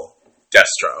kill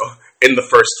Destro in the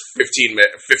first 15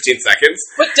 seconds.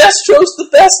 But Destro's the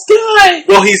best guy!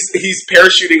 Well, he's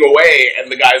parachuting away, and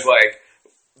the guy's like,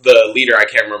 the leader, I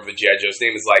can't remember the G.I. Joe's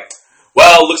name, is like,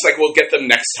 well, looks like we'll get them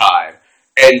next time.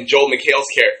 And Joel McHale's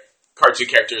cartoon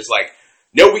character is like,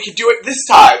 no, we can do it this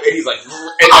time. And he's like,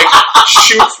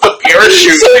 shoots the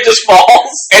parachute. So he just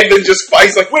falls. And then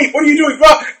he's like, wait, what are you doing?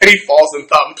 And he falls and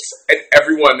thumps. And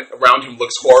everyone around him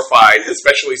looks horrified,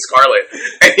 especially Scarlett.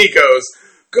 And he goes,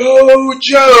 go,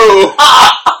 Joe!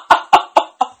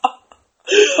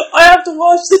 I have to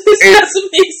watch this. That's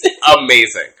amazing.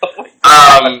 Amazing. Oh my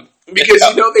God. Because,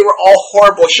 they were all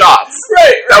horrible shots.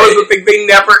 Right. That was the thing. They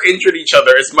never injured each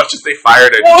other as much as they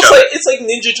fired at each other. It's like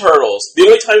Ninja Turtles. The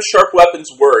only time sharp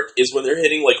weapons work is when they're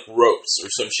hitting, like, ropes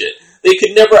or some shit. They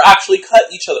could never actually cut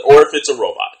each other. Or if it's a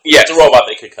robot. If it's a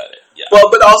robot, they could cut it. Yeah. Well,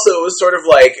 but also it was sort of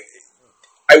like,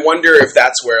 I wonder if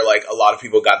that's where, like, a lot of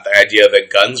people got the idea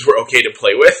that guns were okay to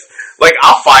play with. Like,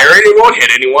 I'll fire it. It won't hit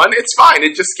anyone. It's fine.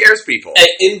 It just scares people. And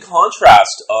in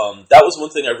contrast, that was one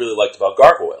thing I really liked about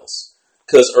Gargoyles.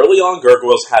 Because early on,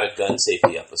 Gargoyles had a gun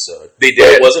safety episode. They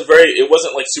did. It wasn't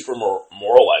like super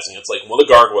moralizing. It's like one of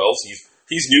the Gargoyles.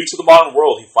 He's new to the modern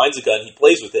world. He finds a gun. He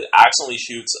plays with it. Accidentally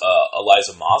shoots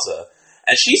Eliza Maza,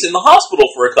 and she's in the hospital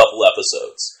for a couple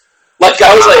episodes. Like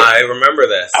I remember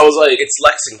this. I was like, it's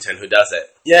Lexington who does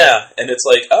it. Yeah, and it's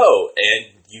like, oh,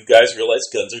 and you guys realize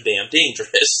guns are damn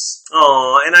dangerous.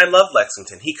 Oh, and I love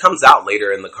Lexington. He comes out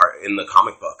later in the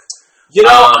comic book.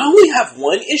 I only have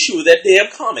one issue with that damn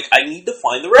comic. I need to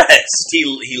find the rest.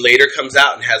 He later comes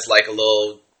out and has, like, a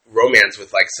little romance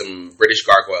with, like, some British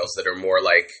gargoyles that are more,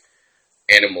 like,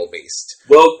 animal-based.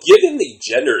 Well, given the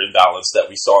gender imbalance that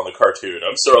we saw in the cartoon,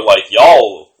 I'm sort of like,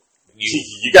 y'all,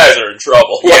 you guys are in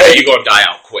trouble. Yeah, you're going to die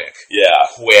out quick. Yeah.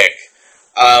 Quick.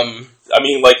 I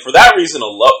mean, like, for that reason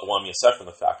alone, aside from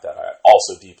the fact that I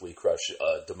also deeply crush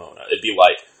Demona, it'd be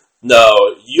like,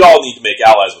 no, you all need to make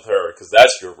allies with her, because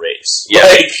that's your race.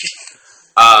 Yeah.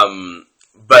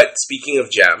 But speaking of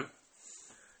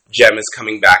Jem is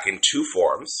coming back in 2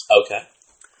 forms. Okay.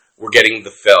 We're getting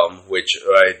the film, which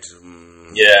I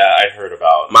heard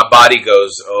about. My body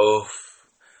goes, oh.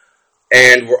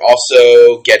 And we're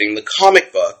also getting the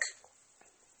comic book.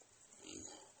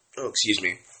 Oh, excuse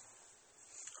me.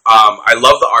 I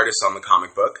love the artist on the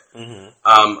comic book. Mm-hmm.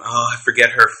 I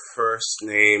forget her first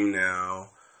name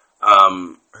now.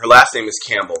 Her last name is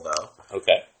Campbell, though.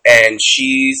 Okay. And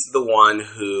she's the one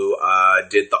who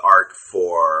did the art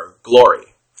for Glory,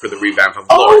 for the revamp of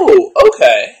Glory. Oh,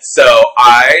 okay. So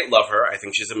I love her. I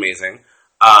think she's amazing.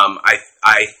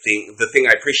 I think the thing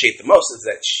I appreciate the most is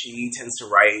that she tends to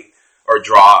write or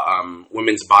draw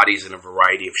women's bodies in a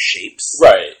variety of shapes.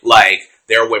 Right. Like,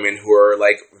 there are women who are,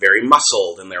 like, very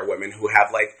muscled, and there are women who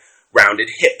have, like, rounded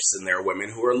hips, and there are women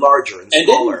who are larger and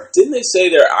smaller. Didn't they say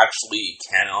they're actually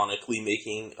canonically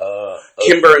making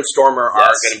Kimber and Stormer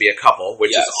are going to be a couple,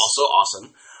 which is also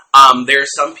awesome. There are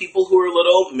some people who are a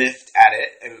little miffed at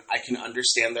it, and I can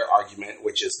understand their argument,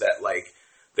 which is that, like,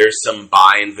 there's some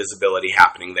bi-invisibility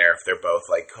happening there if they're both,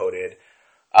 like, coded.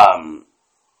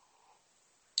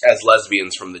 as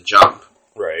lesbians from the jump.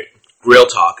 Right. Real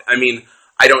talk. I mean,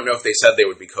 I don't know if they said they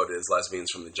would be coded as lesbians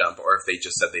from the jump or if they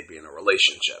just said they'd be in a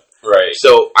relationship. Right.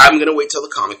 So I'm going to wait till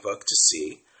the comic book to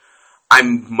see.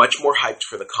 I'm much more hyped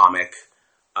for the comic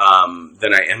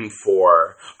than I am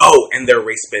for... Oh, and their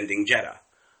race-bending Jeddah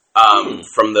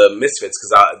from the Misfits,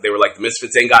 because they were like, the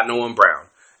Misfits ain't got no one brown.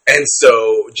 And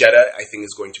so Jeddah, I think,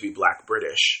 is going to be black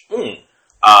British.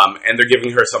 And they're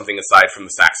giving her something aside from the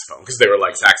saxophone, because they were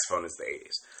like, saxophone is the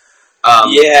 80s.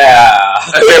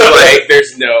 They were like,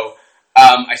 there's no...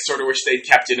 I sort of wish they'd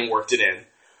kept it and worked it in.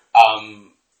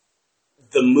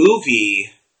 The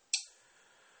movie...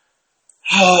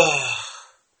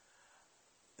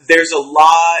 There's a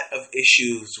lot of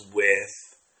issues with...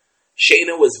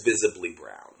 Shayna was visibly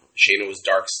brown. Shayna was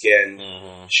dark-skinned.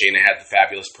 Shayna had the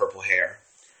fabulous purple hair.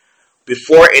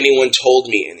 Before anyone told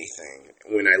me anything,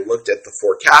 when I looked at the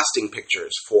 4 casting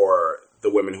pictures for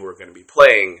the women who were going to be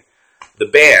playing the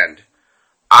band,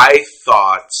 I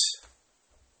thought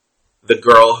the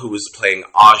girl who was playing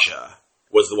Aja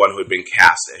was the one who had been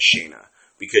cast as Shayna,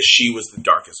 because she was the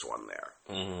darkest one there.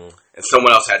 And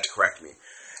someone else had to correct me.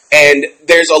 And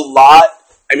there's a lot...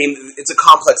 I mean, it's a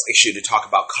complex issue to talk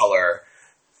about color,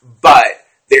 but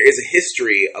there is a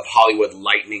history of Hollywood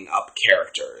lightening up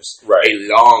characters. Right. A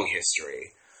long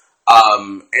history.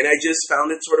 And I just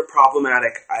found it sort of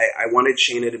problematic. I wanted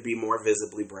Shayna to be more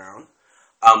visibly brown,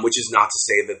 which is not to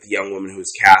say that the young woman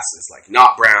who's cast is, like,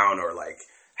 not brown or, like,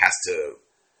 has to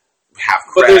have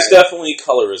cred. But there's definitely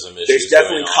colorism issues. There's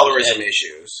definitely colorism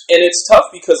issues. And it's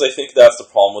tough because I think that's the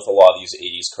problem with a lot of these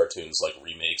 80s cartoons, like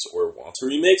remakes or want to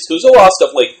remakes. There's a lot of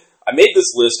stuff, like, I made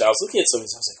this list, and I was looking at some of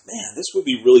these, I was like, man, this would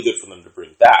be really good for them to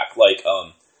bring back. Like,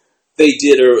 they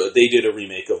did a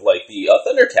remake of, like, the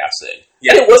Thundercats thing.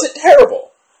 Yeah. And it wasn't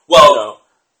terrible. Well, you know,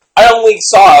 I only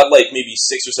saw, like, maybe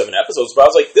 6 or 7 episodes, but I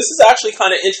was like, this is actually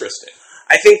kind of interesting.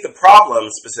 I think the problem,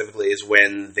 specifically, is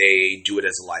when they do it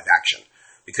as a live action.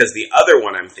 Because the other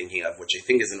one I'm thinking of, which I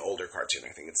think is an older cartoon,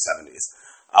 I think it's 70s,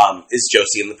 is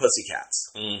Josie and the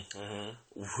Pussycats.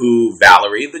 Who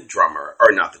Valerie, the drummer,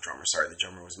 or not the drummer, sorry, the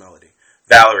drummer was Melody.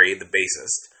 Valerie, the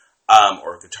bassist,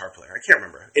 or guitar player, I can't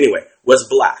remember. Anyway, was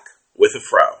black, with a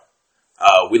fro.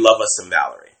 We love us some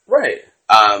Valerie. Right.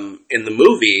 In the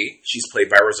movie, she's played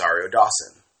by Rosario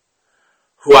Dawson.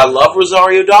 Who I love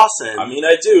Rosario Dawson. I mean,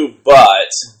 I do,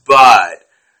 but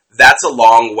that's a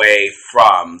long way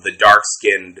from the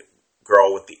dark-skinned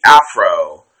girl with the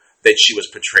afro that she was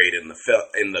portrayed in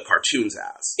the cartoons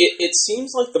as. It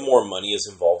seems like the more money is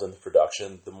involved in the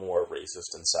production, the more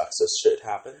racist and sexist shit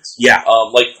happens. Yeah.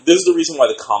 Like, this is the reason why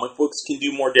the comic books can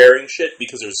do more daring shit,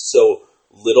 because there's so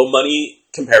little money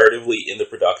comparatively in the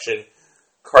production.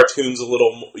 Cartoons a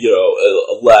little,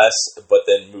 less, but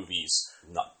then movies,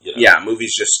 not, Yeah,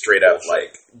 movies just straight up,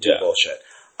 bullshit. do bullshit.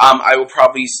 I will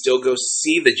probably still go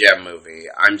see the Gem movie.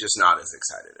 I'm just not as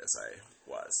excited as I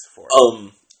was for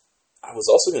it. I was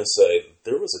also going to say,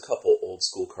 there was a couple old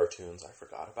school cartoons I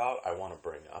forgot about I want to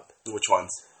bring up. Which ones?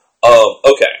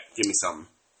 Okay. Give me some.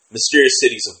 Mysterious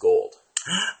Cities of Gold.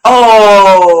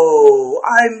 Oh,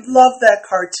 I love that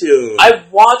cartoon. I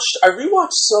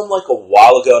rewatched some like a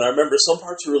while ago, and I remember some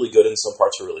parts are really good and some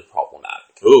parts are really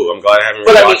problematic. Ooh, I'm glad I haven't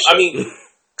rewatched it. I mean,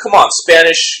 come on,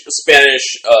 Spanish,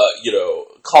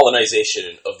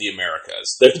 colonization of the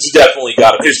Americas. There's definitely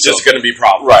got to be. There's just going to be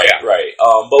problems. Right, yeah. Right.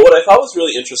 But what I thought was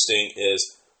really interesting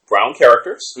is brown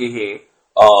characters. Mm-hmm.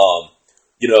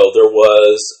 There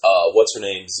was, what's her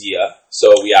name? Zia.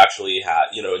 So we actually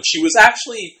had, and she was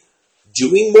actually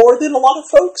doing more than a lot of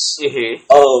folks.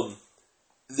 Mm-hmm.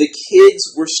 The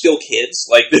kids were still kids.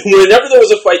 Like, whenever there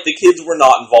was a fight, the kids were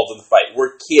not involved in the fight.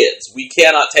 We're kids. We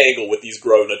cannot tangle with these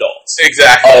grown adults.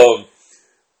 Exactly.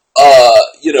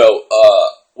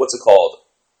 What's it called?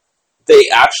 They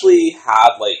actually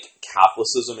had, like,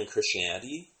 Catholicism and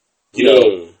Christianity,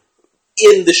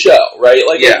 in the show, right?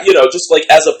 Like, just, like,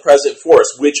 as a present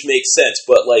force, which makes sense.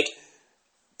 But, like,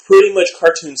 pretty much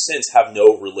cartoons since have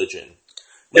no religion.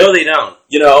 Like, no, they don't.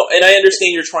 And I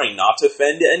understand you're trying not to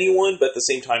offend anyone, but at the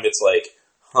same time, it's like,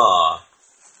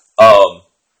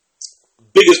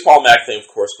 biggest problematic thing, of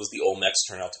course, was the Olmecs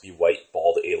turned out to be white,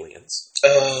 bald aliens.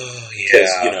 Oh, yeah.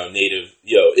 Because, native,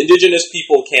 indigenous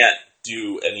people can't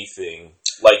do anything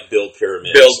like build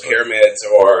pyramids.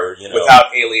 Or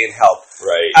without alien help.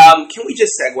 Right. Can we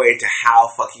just segue into how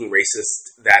fucking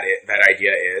racist that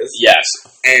idea is? Yes.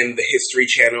 And the History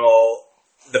Channel...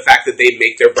 The fact that they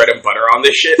make their bread and butter on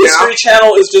this shit History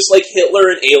Channel is just like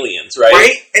Hitler and aliens, right?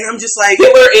 Right? And I'm just like...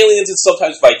 Hitler, aliens, and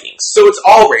sometimes Vikings. So it's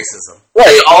all racism.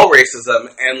 Right. It's all racism.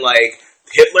 And, like,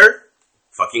 Hitler,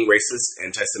 fucking racist,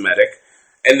 anti-Semitic.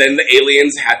 And then the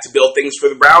aliens had to build things for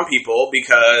the brown people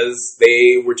because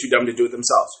they were too dumb to do it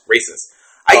themselves. Racist.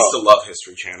 I used to love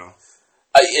History Channel.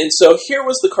 And so here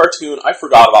was the cartoon I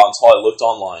forgot about until I looked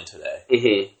online today.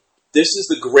 Mm-hmm. This is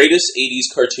the greatest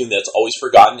 80s cartoon that's always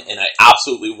forgotten, and I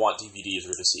absolutely want DVDs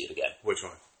or to see it again. Which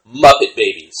one? Muppet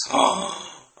Babies.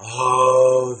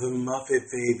 Oh, the Muppet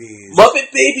Babies.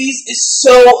 Muppet Babies is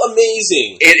so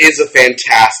amazing. It is a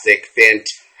fantastic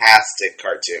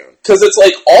cartoon. Because it's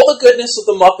like all the goodness of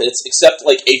the Muppets, except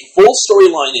like a full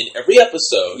storyline in every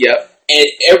episode. Yep. And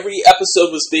every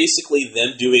episode was basically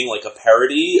them doing like a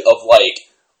parody of like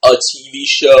a TV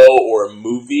show or a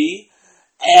movie.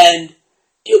 And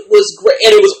it was great.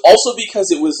 And it was also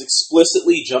because it was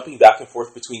explicitly jumping back and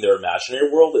forth between their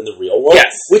imaginary world and the real world.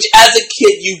 Yes. Which as a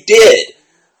kid you did.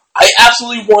 I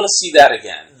absolutely want to see that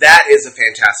again. That is a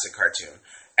fantastic cartoon.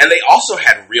 And they also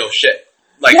had real shit.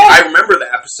 Like, yeah. I remember the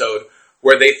episode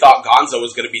where they thought Gonzo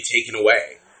was going to be taken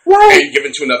away. Right. And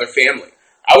given to another family.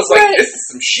 I was like, this is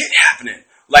some shit happening.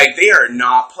 Like, they are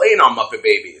not playing on Muppet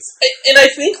Babies. And I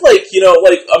think, like, you know,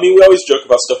 like, I mean, we always joke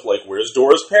about stuff like, where's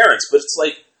Dora's parents? But it's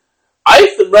like,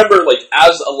 I remember, like,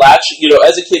 as a latch, you know,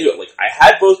 as a kid, like, I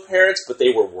had both parents, but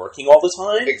they were working all the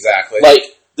time. Exactly. Like,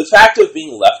 the fact of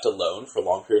being left alone for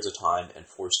long periods of time and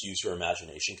forced to use your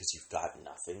imagination because you've got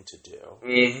nothing to do.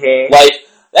 Mm-hmm. Like,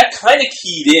 that kind of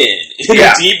keyed in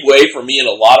a deep way for me and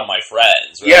a lot of my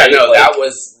friends. Right? Yeah, no, like,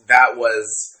 that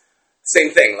was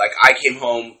same thing. Like, I came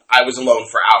home, I was alone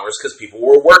for hours because people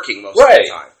were working most of the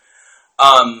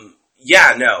time.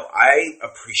 Yeah, no, I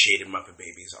appreciated Muppet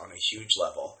Babies on a huge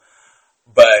level.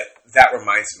 But that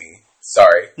reminds me,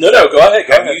 sorry. No, go ahead.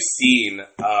 Have you seen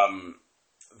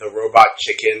the Robot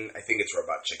Chicken, I think it's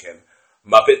Robot Chicken,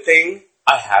 Muppet thing?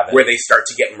 I haven't. Where they start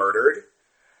to get murdered.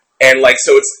 And, like,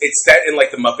 so it's set in,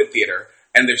 like, the Muppet Theater,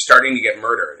 and they're starting to get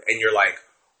murdered. And you're like,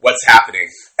 what's happening?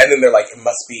 And then they're like, it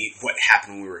must be what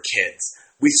happened when we were kids.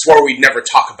 We swore we'd never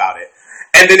talk about it.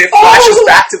 And then it flashes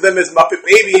back to them as Muppet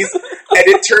Babies, and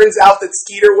it turns out that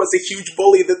Skeeter was a huge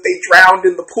bully that they drowned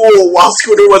in the pool while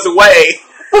Scooter was away.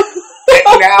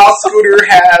 And now Scooter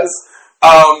has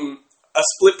a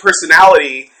split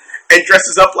personality and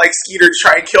dresses up like Skeeter to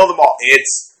try and kill them all.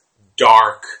 It's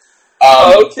dark.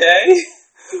 Okay.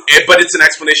 But it's an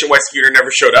explanation why Skeeter never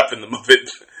showed up in the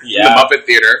Muppet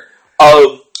Theater.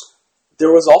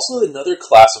 There was also another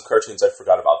class of cartoons I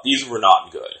forgot about. These were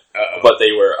not good. But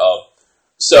they were...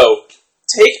 So,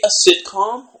 take a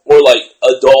sitcom or, like,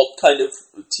 adult kind of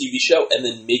TV show and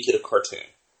then make it a cartoon.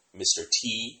 Mr.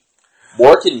 T,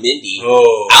 Mork and Mindy,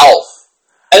 Alf.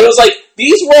 And it was like,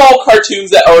 these were all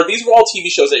cartoons these were all TV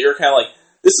shows that you're kind of like,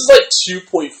 this is like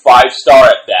 2.5 star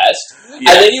at best.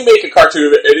 Yeah. And then you make a cartoon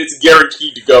of it and it's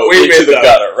guaranteed to go into the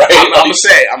gutter, right? I'm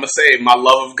gonna say, my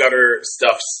love of gutter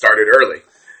stuff started early.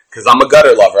 Because I'm a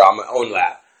gutter lover. I'm gonna own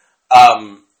that.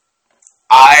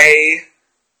 I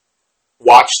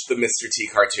watched the Mr. T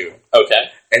cartoon. Okay.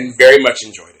 And very much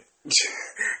enjoyed it.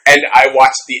 And I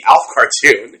watched the Alf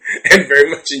cartoon and very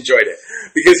much enjoyed it.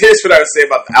 Because here's what I would say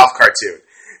about the Alf cartoon.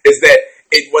 Is that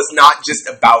it was not just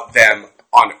about them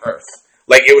on Earth.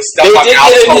 Like, it was stuff on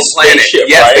Alf's home planet.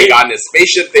 Yes, right? They got in his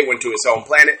spaceship. They went to his home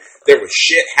planet. There was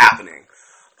shit happening.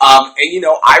 And, you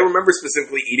know, I remember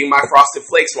specifically eating my Frosted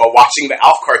Flakes while watching the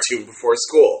Alf cartoon before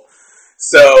school.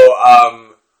 So,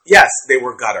 yes, they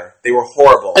were gutter. They were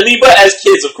horrible. I mean, but as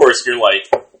kids, of course, you're like,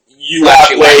 you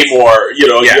have way more, you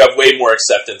know, you have way more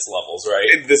acceptance levels,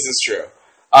 right? This is true.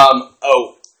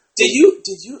 Did you,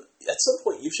 at some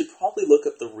point, you should probably look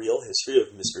up the real history of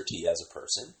Mr. T as a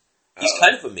person. He's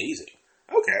kind of amazing.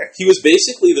 Okay. He was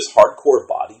basically this hardcore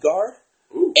bodyguard.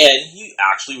 Ooh. And he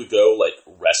actually would go, like,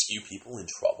 rescue people in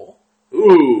trouble.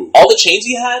 Ooh. All the chains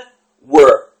he had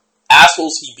were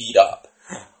assholes he beat up.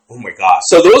 Oh my god.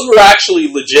 So those were actually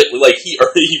legit, like, he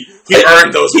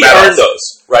earned those medals. He earned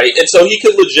those, right? And so he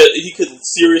could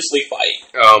seriously fight.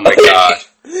 Oh my god.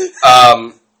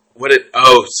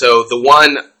 So the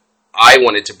one I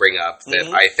wanted to bring up that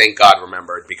I thank God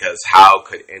remembered, because how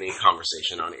could any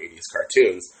conversation on 80s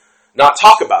cartoons not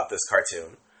talk about this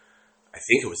cartoon? I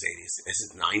think it was 80s.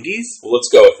 Is it 90s? Well, let's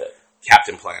go with it.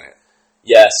 Captain Planet.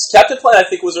 Yes. Captain Planet, I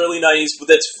think, was early 90s, but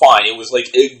that's fine. It was,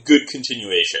 like, a good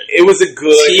continuation. It was a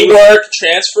good... Teamwork,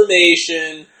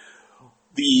 transformation,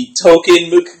 the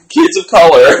token kids of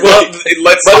color. Well, but it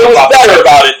was better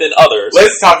about it than others.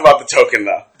 Let's talk about the token,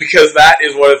 though. Because that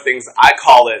is one of the things I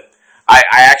call it... I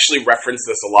actually reference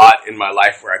this a lot in my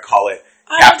life, where I call it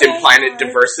Captain Planet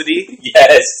diversity.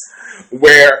 Yes.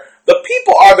 Where the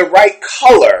people are the right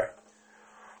color,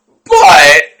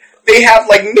 but they have,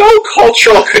 like, no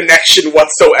cultural connection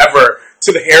whatsoever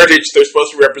to the heritage they're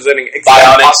supposed to be representing.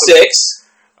 Bionic 6?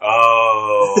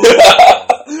 Oh.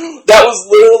 That was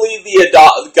literally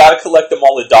the gotta collect them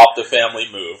all, adopt a family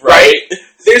move, right?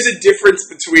 There's a difference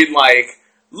between, like,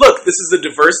 look, this is a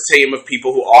diverse team of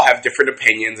people who all have different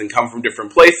opinions and come from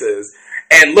different places.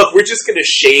 And look, we're just going to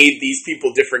shade these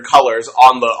people different colors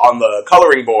on the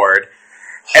coloring board,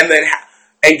 and then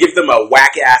and give them a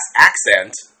whack ass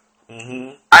accent.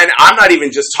 Mm-hmm. And I'm not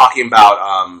even just talking about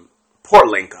poor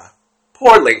Linka.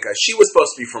 Poor Linka. She was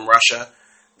supposed to be from Russia.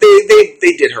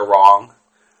 They did her wrong.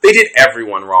 They did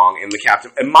everyone wrong in the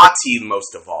Captain, and Mati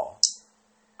most of all.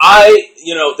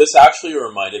 This actually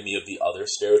reminded me of the other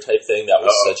stereotype thing that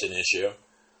was such an issue.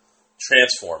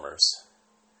 Transformers.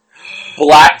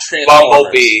 Black Transformers.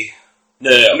 Bumblebee.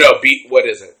 No. What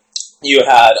is it? You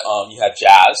had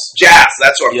Jazz. Jazz,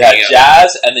 that's what I'm thinking of. You had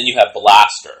Jazz, and then you had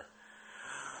Blaster.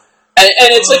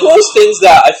 And it's like one of those things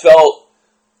that I felt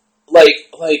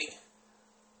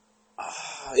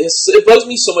it bugs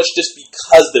me so much just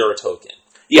because they're a token.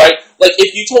 Yeah. Right? Like,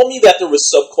 if you told me that there was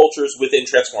subcultures within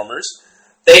Transformers,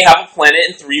 they have a planet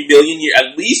in 3 million years,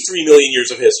 at least 3 million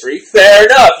years of history, fair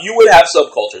enough, you would have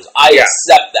subcultures. I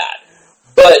accept that.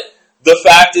 But the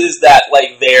fact is that,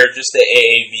 like, they're just the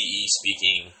AAVE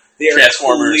speaking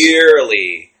Transformers.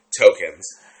 Clearly tokens.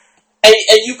 And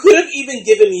you could have even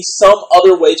given me some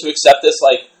other way to accept this,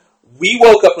 like, we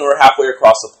woke up and we're halfway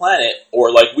across the planet,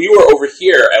 or, like, we were over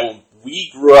here and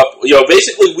we grew up,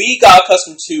 basically we got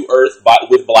accustomed to Earth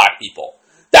with black people.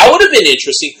 That would have been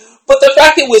interesting. But the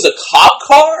fact it was a cop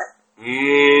car and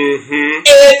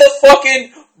the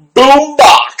fucking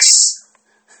boombox.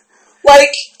 Like,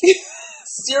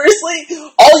 seriously?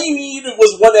 All you needed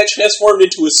was one that transformed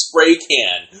into a spray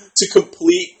can to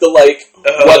complete the,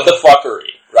 what the fuckery,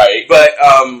 right? But,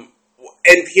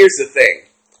 and here's the thing.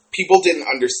 People didn't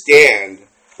understand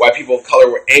why people of color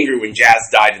were angry when Jazz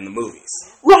died in the movies.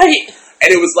 Right.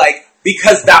 And it was like,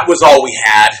 because that was all we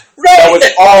had. Right. That was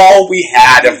all we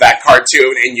had of that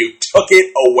cartoon, and you took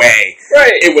it away.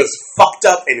 Right. It was fucked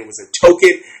up, and it was a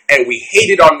token, and we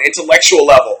hated on an intellectual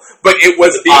level. But it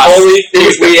was the only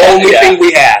thing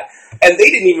we had. And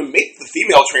they didn't even make the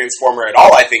female Transformer at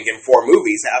all, I think, in 4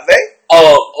 movies, have they?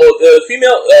 The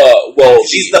female,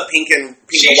 she's the pink and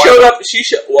she showed up,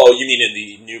 well, you mean in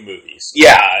the new movies?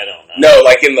 Yeah. I don't know. No,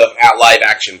 like in the live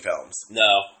action films.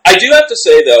 No. I do have to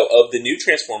say, though, of the new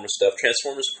Transformers stuff,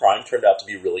 Transformers Prime turned out to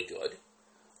be really good.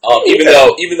 Even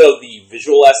though the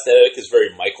visual aesthetic is very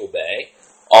Michael Bay,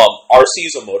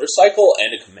 RC's a motorcycle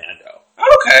and a commando.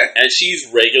 Okay. And she's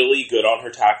regularly good on her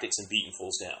tactics and beating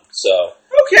fools down. So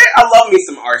okay, I love me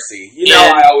some RC.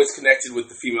 I always connected with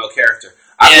the female character.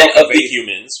 Of the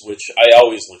humans, which I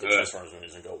always look at Transformers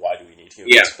movies and go, why do we need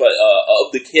humans? Yeah. But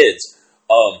of the kids,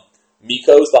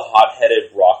 Miko's the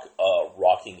hot-headed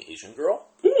rocking Asian girl.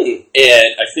 And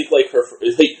I think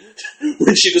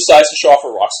when she decides to show off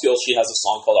her rock skills, she has a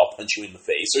song called "I'll Punch You in the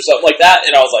Face" or something like that.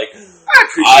 And I was like,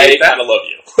 I kind of love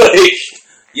you.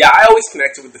 Yeah, I always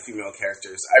connected with the female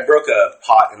characters. I broke a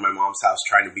pot in my mom's house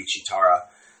trying to beat Chitara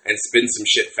and spin some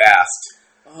shit fast.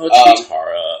 Oh,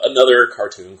 Chitara, another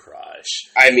cartoon crush.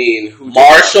 I mean,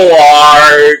 martial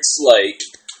arts,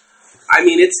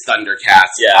 it's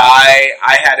Thundercats. Yeah,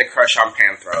 I had a crush on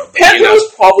Panthro. Panthro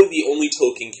was probably the only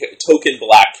token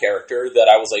black character that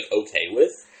I was okay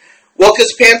with. Well,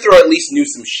 because Panthro at least knew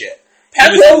some shit.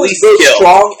 Panthro was both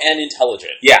strong and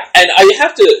intelligent. Yeah, and I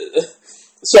have to.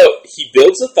 So he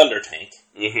builds a Thunder Tank.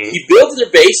 Mm-hmm. He builds their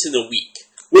base in a week,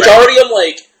 which already I'm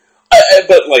like.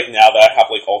 But now that I have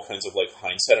all kinds of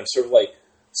hindsight, I'm sort of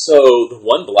so the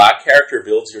one black character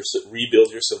rebuilds your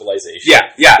civilization.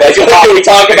 Yeah. We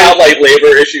talk about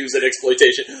labor issues and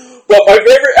exploitation. But my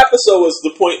favorite episode was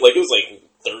the point it was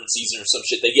 3rd season or some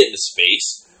shit. They get into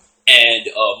space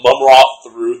and Mumroth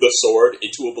threw the sword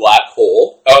into a black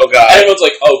hole. Oh god! And everyone's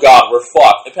like, "Oh god, we're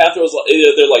fucked." And Panther's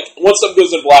they're like, "Once something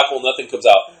goes in a black hole, nothing comes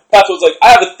out." Panther's like,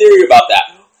 "I have a theory about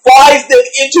that." Flies them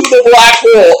into the black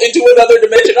hole, into another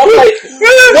dimension. I'm like,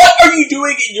 what are you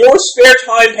doing in your spare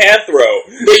time, Panthro?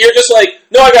 That you're just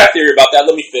no, I got a theory about that,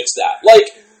 let me fix that.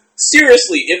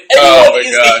 Seriously, if anyone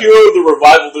is the hero of the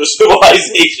revival of their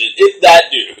civilization, it's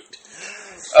that dude.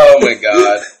 Oh my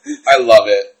god. I love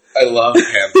it. I love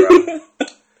Panthro.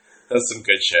 That's some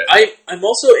good shit. I'm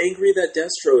also angry that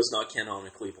Destro is not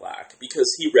canonically black,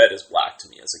 because he read as black to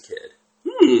me as a kid.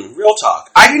 Real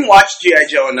talk. I didn't watch G.I.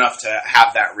 Joe enough to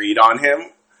have that read on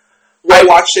him. I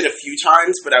watched it a few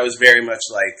times, but I was very much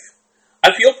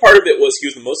I feel part of it was he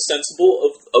was the most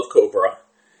sensible of Cobra.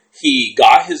 He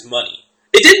got his money.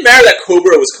 It didn't matter that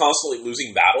Cobra was constantly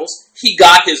losing battles. He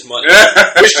got his money.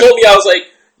 Which told me, I was like,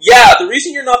 yeah, the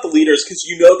reason you're not the leader is because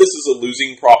this is a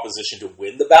losing proposition to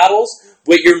win the battles,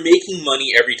 but you're making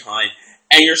money every time.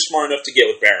 and you're smart enough to get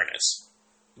with Baroness.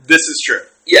 This is true.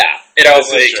 Yeah. And I was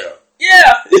This is true.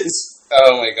 yeah.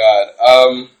 Oh my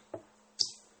god.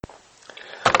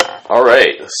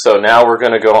 Alright, so now we're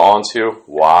going to go on to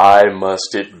Why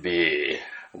Must It Be?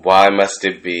 Why Must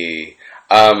It Be?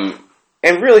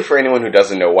 And really, for anyone who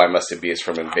doesn't know, Why Must It Be is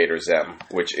from Invader Zim,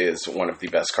 which is one of the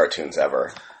best cartoons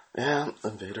ever. Yeah,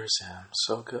 Invader Zim,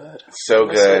 so good. So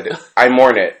good. I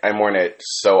mourn it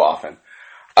so often.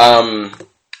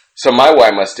 So my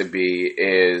Why Must It Be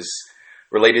is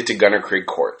related to Gunner Creek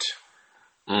Court,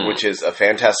 which is a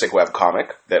fantastic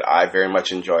webcomic that I very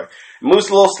much enjoy. It moves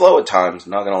a little slow at times,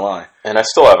 not gonna lie. And I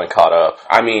still haven't caught up.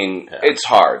 I mean, it's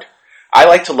hard. I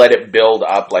like to let it build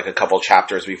up like a couple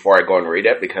chapters before I go and read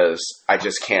it because I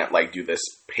just can't like do this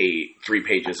 3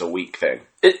 pages a week thing.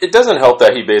 It doesn't help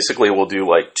that he basically will do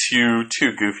like two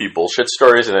goofy bullshit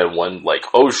stories and then one like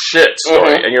oh shit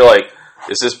story, and you're like,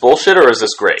 is this bullshit or is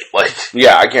this great? Like,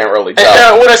 yeah, I can't really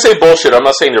tell. And when I say bullshit, I'm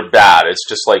not saying they're bad. It's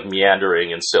just like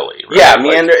meandering and silly. Right? Yeah,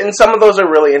 and some of those are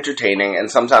really entertaining,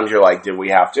 and sometimes you're like, did we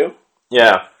have to?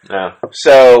 Yeah.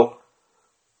 So,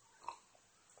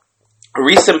 a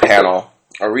recent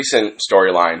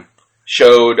storyline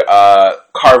showed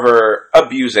Carver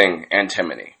abusing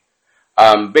Antimony.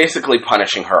 Basically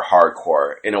punishing her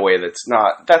hardcore in a way that's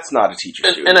not a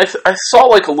teacher's duty. And I saw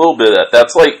like a little bit of that.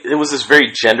 That's like, it was this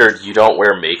very gendered, you don't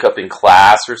wear makeup in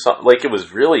class or something. Like, it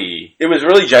was really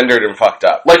gendered and fucked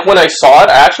up. Like, when I saw it,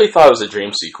 I actually thought it was a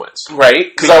dream sequence.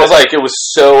 Right? Because I was like, it was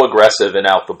so aggressive and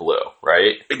out the blue,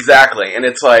 right? Exactly. And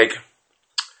it's like,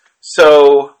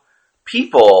 so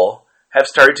people have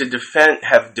started to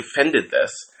have defended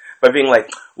this by being like,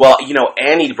 well, you know,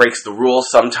 Annie breaks the rules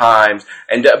sometimes,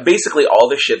 and basically all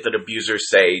the shit that abusers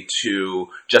say to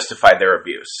justify their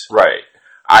abuse. Right.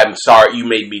 I'm sorry, you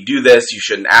made me do this, you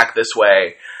shouldn't act this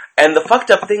way. And the fucked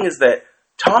up thing is that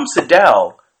Tom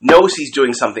Siddell knows he's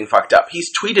doing something fucked up. He's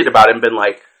tweeted about it and been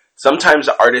like, sometimes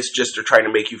artists just are trying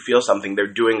to make you feel something. They're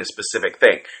doing a specific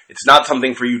thing. It's not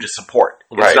something for you to support.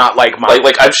 Right. It's not like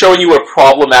like I'm showing you a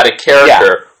problematic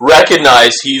character. Yeah.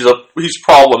 Recognize he's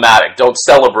problematic. Don't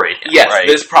celebrate him. Yes, right?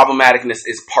 This problematicness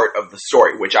is part of the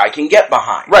story, which I can get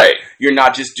behind. Right. You're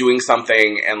not just doing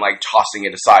something and like tossing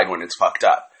it aside when it's fucked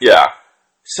up. Yeah.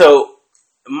 So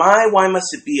my Why Must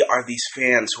It Be are these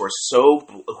fans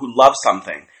who love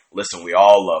something. Listen, we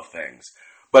all love things.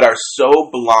 But are so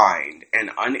blind and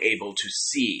unable to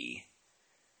see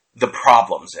the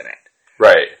problems in it.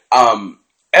 Right.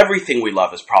 Everything we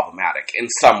love is problematic in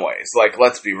some ways. Like,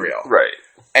 let's be real. Right.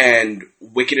 And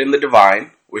Wicked and the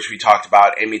Divine, which we talked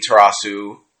about,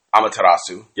 Amaterasu.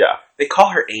 Yeah. They call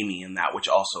her Amy in that, which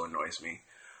also annoys me.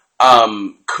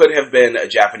 Could have been a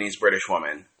Japanese-British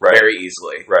woman very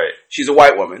easily. Right. She's a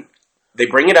white woman. They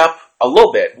bring it up a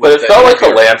little bit. But it felt like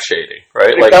a lampshading,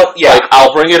 right? Like, like,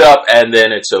 I'll bring it up and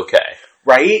then it's okay.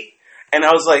 Right? And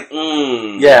I was like,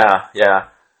 Yeah.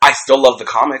 I still love the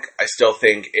comic. I still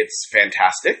think it's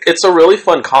fantastic. It's a really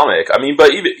fun comic. I mean,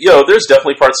 but even, there's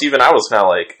definitely parts even I was kind of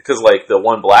like, because like the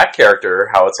one black character,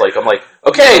 how it's like, I'm like,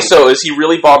 okay, so is he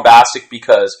really bombastic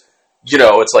because,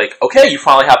 it's like, okay, you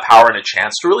finally have power and a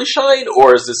chance to really shine?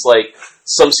 Or is this like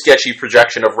some sketchy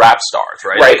projection of rap stars,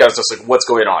 right? Right. Like, I was just like, what's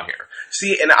going on here?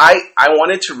 See, and I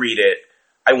wanted to read it.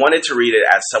 I wanted to read it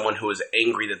as someone who was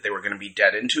angry that they were going to be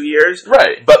dead in 2 years.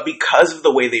 Right. But because of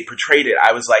the way they portrayed it,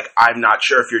 I was like, I'm not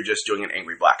sure if you're just doing an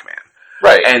angry black man.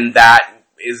 Right. And that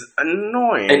is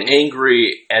annoying. And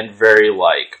angry and very,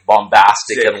 like,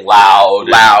 bombastic and loud.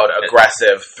 Loud,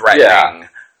 aggressive, threatening.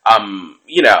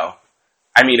 Yeah.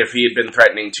 I mean, if he had been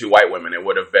threatening 2 white women, it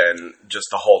would have been just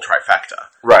the whole trifecta.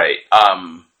 Right.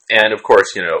 And, of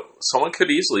course, someone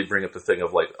could easily bring up the thing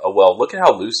of, like, oh, well, look at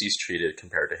how Lucy's treated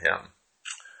compared to him.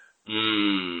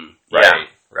 Right, yeah.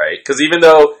 Right? Because even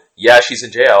though, she's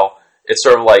in jail, it's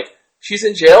sort of like, she's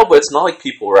in jail, but it's not like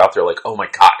people are out there like, oh my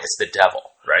god, it's the devil,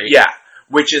 right? Yeah,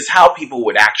 which is how people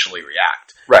would actually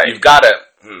react. Right. You've got to...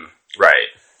 Right.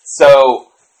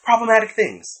 So, problematic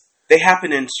things. They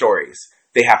happen in stories.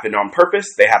 They happen on purpose.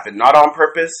 They happen not on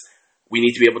purpose. We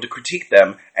need to be able to critique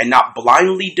them and not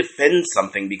blindly defend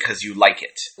something because you like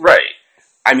it. Right.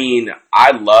 I mean,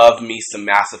 I love me some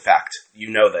Mass Effect. You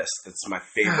know this. That's my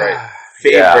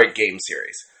favorite game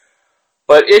series.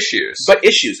 But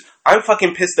issues. I'm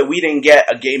fucking pissed that we didn't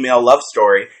get a gay male love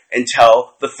story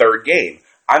until the 3rd game.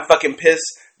 I'm fucking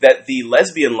pissed that the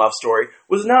lesbian love story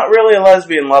was not really a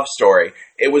lesbian love story.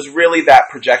 It was really that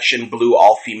projection blue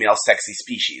all-female sexy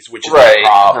species, which is a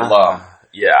problem.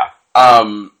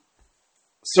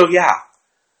 So yeah.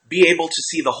 Be able to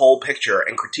see the whole picture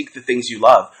and critique the things you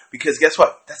love. Because guess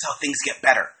what? That's how things get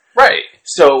better. Right.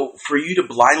 So for you to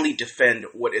blindly defend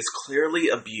what is clearly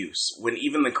abuse, when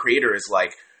even the creator is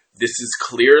like, this is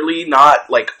clearly not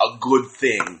like a good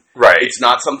thing. Right. It's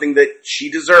not something that she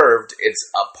deserved.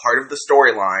 It's a part of the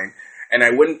storyline. And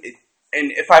and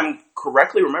if I'm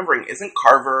correctly remembering, isn't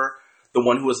Carver the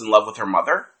one who was in love with her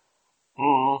mother?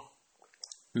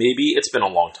 Maybe. It's been a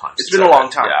long time. It's been a long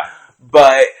time. Yeah.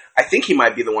 But I think he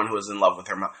might be the one who was in love with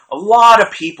her mother. A lot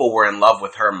of people were in love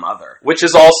with her mother. Which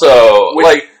is also,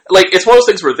 like, it's one of those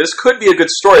things where this could be a good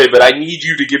story, but I need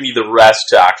you to give me the rest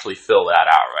to actually fill that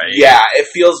out, right? Yeah, it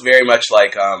feels very much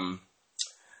like,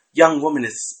 young woman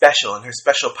is special, and her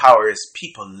special power is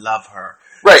people love her.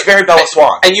 Right. It's very Bella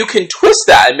Swan. And you can twist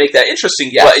that and make that interesting,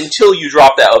 yes. But until you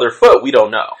drop that other foot, we don't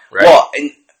know, right? Well,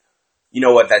 and you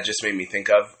know what that just made me think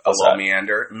of? A little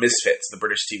meander. Misfits, the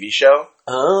British TV show.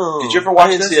 Oh. Did you ever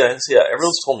watch this? Yeah.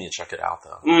 Everyone's told me to check it out,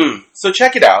 though. So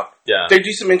check it out. Yeah. They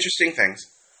do some interesting things.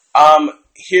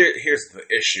 Here's the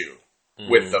issue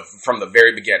with from the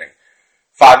very beginning.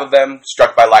 5 of them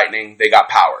struck by lightning. They got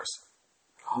powers.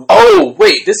 Oh,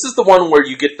 wait. This is the one where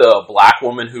you get the black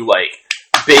woman who, like,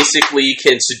 basically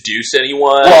can seduce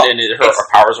anyone, and her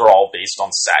powers are all based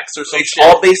on sex or something. It's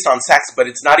all based on sex, but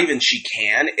it's not even she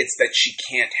can. It's that she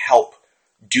can't help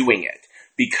doing it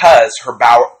because her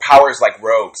powers like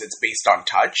Rogue's. It's based on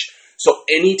touch. So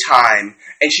anytime,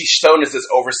 and she's shown as this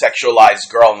over-sexualized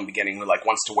girl in the beginning who like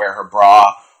wants to wear her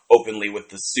bra openly with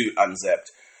the suit unzipped.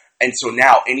 And so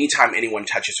now, anytime anyone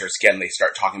touches her skin, they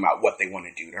start talking about what they want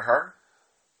to do to her.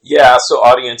 Yeah, so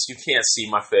audience, you can't see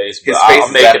my face, but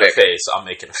I'm making a face. I'm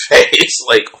making a face.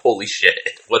 Like, holy shit,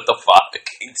 what the fuck?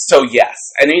 So yes,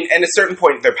 I mean, at a certain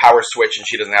point, their powers switch, and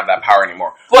she doesn't have that power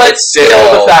anymore. But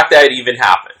still, the fact that it even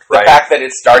happened, right? The fact that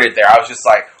it started there, I was just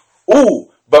like, ooh,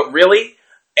 but really?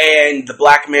 And the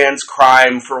black man's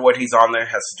crime for what he's on there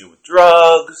has to do with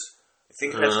drugs. I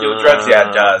think it has to do with drugs. Yeah,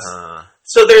 it does.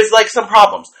 So there's like some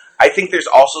problems. I think there's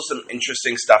also some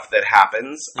interesting stuff that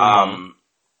happens.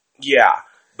 Yeah.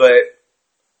 But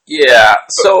yeah,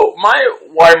 so my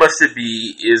why must it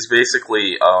be is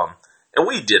basically, and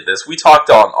we did this. We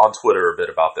talked on Twitter a bit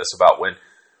about this, about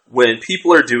when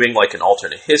people are doing like an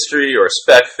alternate history or a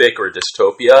spec fic or a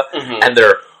dystopia, and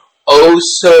their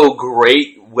so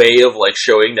great way of like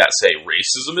showing that, say,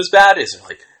 racism is bad is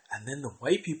like, and then the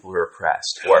white people are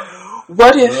oppressed, or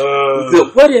what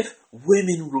if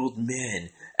women ruled men,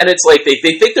 and it's like they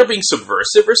think they're being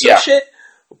subversive or some shit.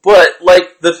 But,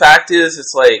 like, the fact is,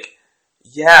 it's like,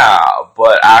 yeah,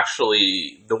 but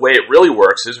actually, the way it really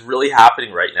works is really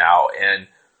happening right now, and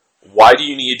why do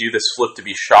you need to do this flip to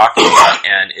be shocking,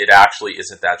 and it actually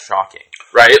isn't that shocking,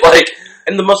 right? Like,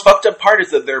 and the most fucked up part is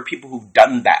that there are people who've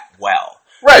done that well.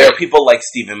 Right. There are people like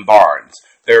Stephen Barnes.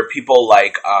 There are people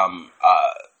like,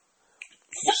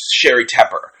 Sherry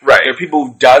Tepper. Right. There are people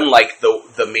who've done, like, the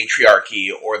matriarchy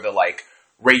or the, like,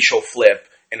 racial flip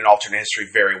in an alternate history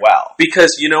very well.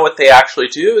 Because you know what they actually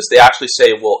do is they actually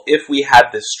say, well, if we had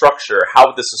this structure, how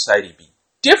would the society be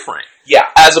different? Yeah.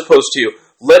 As opposed to,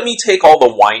 let me take all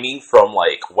the whining from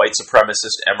like white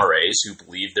supremacist MRAs who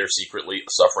believe they're secretly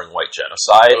suffering white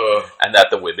genocide and that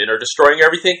the women are destroying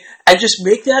everything, and just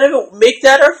make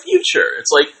that our future.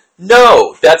 It's like,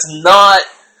 no, that's not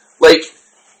like.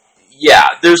 Yeah,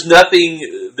 there's nothing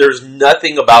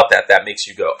about that makes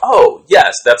you go, oh,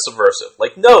 yes, that's subversive.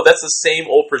 Like, no, that's the same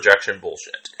old projection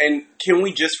bullshit. And can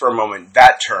we just for a moment,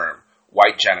 that term,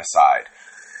 white genocide,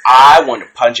 I want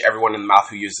to punch everyone in the mouth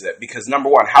who uses it. Because, number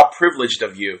one, how privileged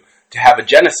of you to have a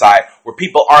genocide where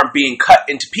people aren't being cut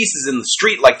into pieces in the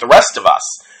street like the rest of us.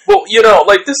 Well, you know,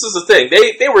 like, this is the thing.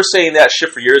 They were saying that shit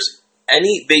for years.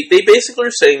 They basically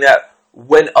are saying that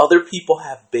when other people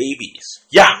have babies.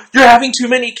 Yeah. You're having too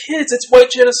many kids. It's what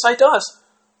genocide does.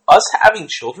 Us having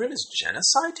children is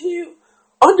genocide to you?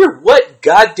 Under what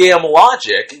goddamn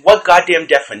logic? What goddamn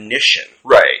definition?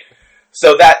 Right.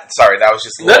 So that was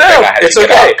just a little thing I had to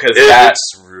get out. Because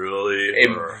that's really...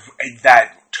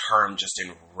 that term just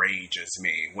enrages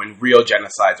me. When real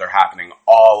genocides are happening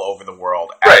all over the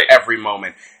world at every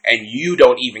moment, and you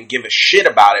don't even give a shit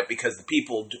about it because the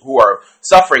people who are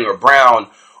suffering are brown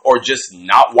or just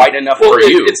not white enough for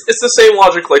you. It's the same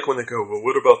logic like when they go, well,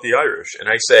 what about the Irish? And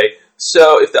I say,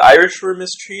 so if the Irish were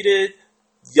mistreated,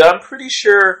 yeah, I'm pretty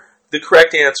sure the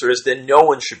correct answer is then no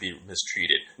one should be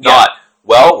mistreated. Yeah. Not,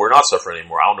 well, we're not suffering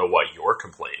anymore. I don't know why you're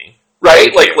complaining. Right?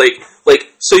 Like,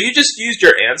 so you just used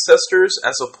your ancestors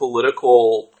as a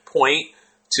political point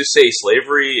to say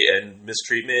slavery and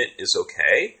mistreatment is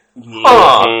okay?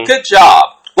 Good job.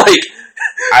 Like,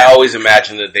 I always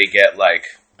imagine that they get, like,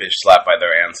 bitch slapped by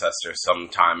their ancestors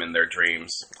sometime in their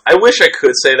dreams. I wish I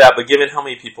could say that, but given how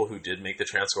many people who did make the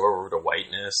transfer over to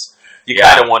whiteness, you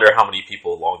kind of wonder how many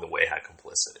people along the way had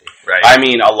complicity, right? I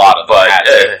mean, a lot of them had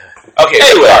it. Okay,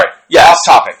 anyway, sorry. Yes. Off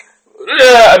topic.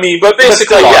 Yeah, I mean, but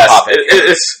basically, yes.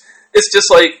 It's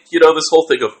just like, this whole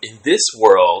thing of, in this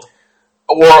world,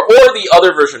 or the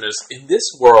other version is, in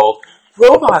this world,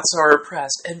 robots are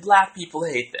oppressed and black people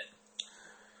hate them.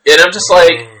 And I'm just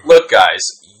like, look, guys,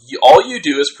 all you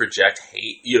do is project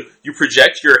hate. You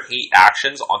project your hate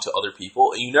actions onto other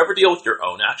people, and you never deal with your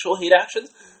own actual hate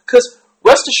actions. Because,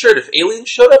 rest assured, if aliens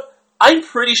showed up, I'm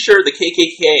pretty sure the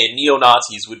KKK and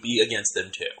neo-Nazis would be against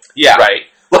them too. Yeah. Right?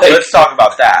 Let's talk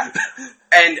about that.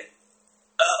 And,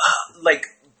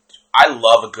 I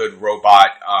love a good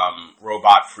robot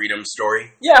freedom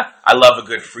story. Yeah. I love a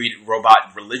good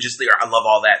robot religious leader. I love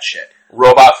all that shit.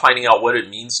 Robot finding out what it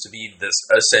means to be this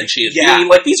sentient being.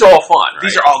 These are all fun, right?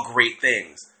 These are all great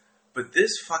things. But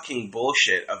this fucking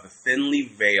bullshit of the thinly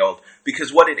veiled,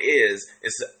 because what it is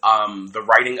the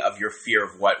writing of your fear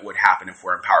of what would happen if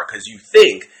we're in power. Because you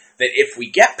think that if we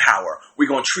get power, we're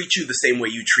going to treat you the same way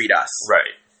you treat us.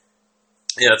 Right.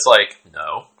 Yeah, it's like,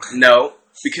 no. No,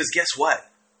 because guess what?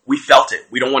 We felt it.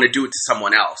 We don't want to do it to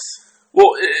someone else.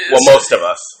 Well, most of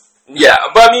us. Yeah,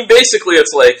 but I mean, basically,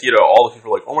 it's like, all the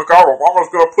people are like, oh my god, Obama's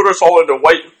going to put us all into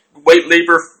white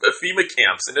labor FEMA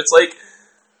camps. And it's like,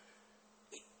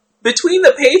 between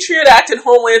the Patriot Act and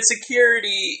Homeland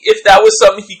Security, if that was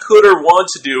something he could or wanted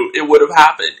to do, it would have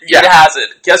happened. Yeah. It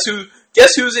hasn't. Guess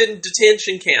who's in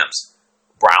detention camps?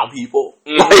 Brown people.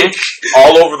 Mm-hmm.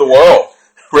 All over the world.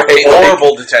 Right.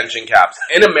 Horrible detention camps.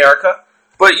 In America.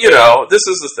 But, this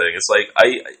is the thing. It's like,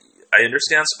 I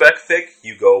understand spec fic,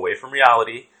 you go away from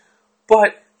reality,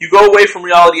 but you go away from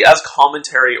reality as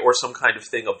commentary or some kind of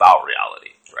thing about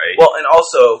reality, right? Well, and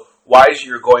also, why is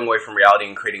you're going away from reality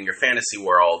and creating your fantasy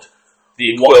world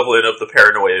the equivalent of the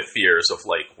paranoia fears of,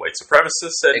 white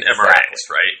supremacists and MRAs,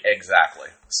 right?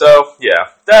 Exactly. So,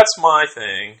 yeah, that's my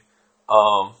thing.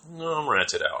 I'm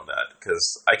ranted out on that,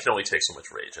 because I can only take so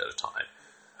much rage at a time.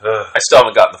 I still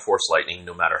haven't gotten the Force Lightning,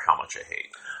 no matter how much I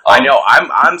hate. I know.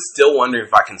 I'm still wondering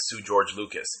if I can sue George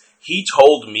Lucas. He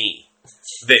told me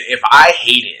that if I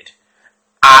hated,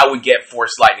 I would get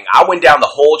Force Lightning. I went down the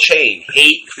whole chain.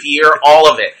 Hate, fear, all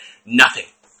of it. Nothing.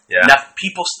 Yeah.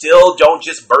 People still don't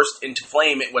just burst into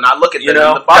flame when I look at them in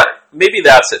the bar. Maybe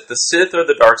that's it. The Sith are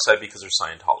the dark side because they're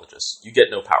Scientologists. You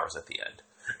get no powers at the end.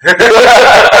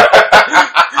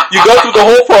 You go through the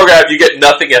whole program, you get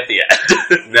nothing at the end.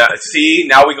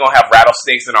 Now we're going to have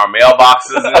rattlesnakes in our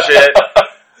mailboxes and shit.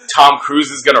 Tom Cruise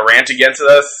is going to rant against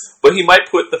us. But he might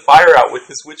put the fire out with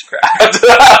his witchcraft.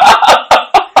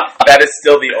 That is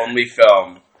still the only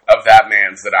film of that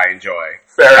man's that I enjoy.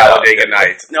 Talladega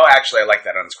Nights. No, actually, I like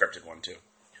that unscripted one, too.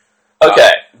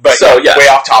 Okay. But so, yeah, way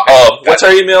off topic. What's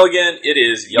our email again? It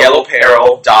is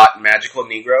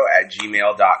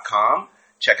yellowperil.magicalnegro@gmail.com.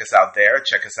 Check us out there.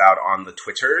 Check us out on the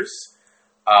Twitters.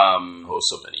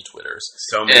 So many Twitters.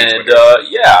 So many Twitters. And,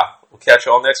 yeah, we'll catch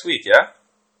you all next week, yeah?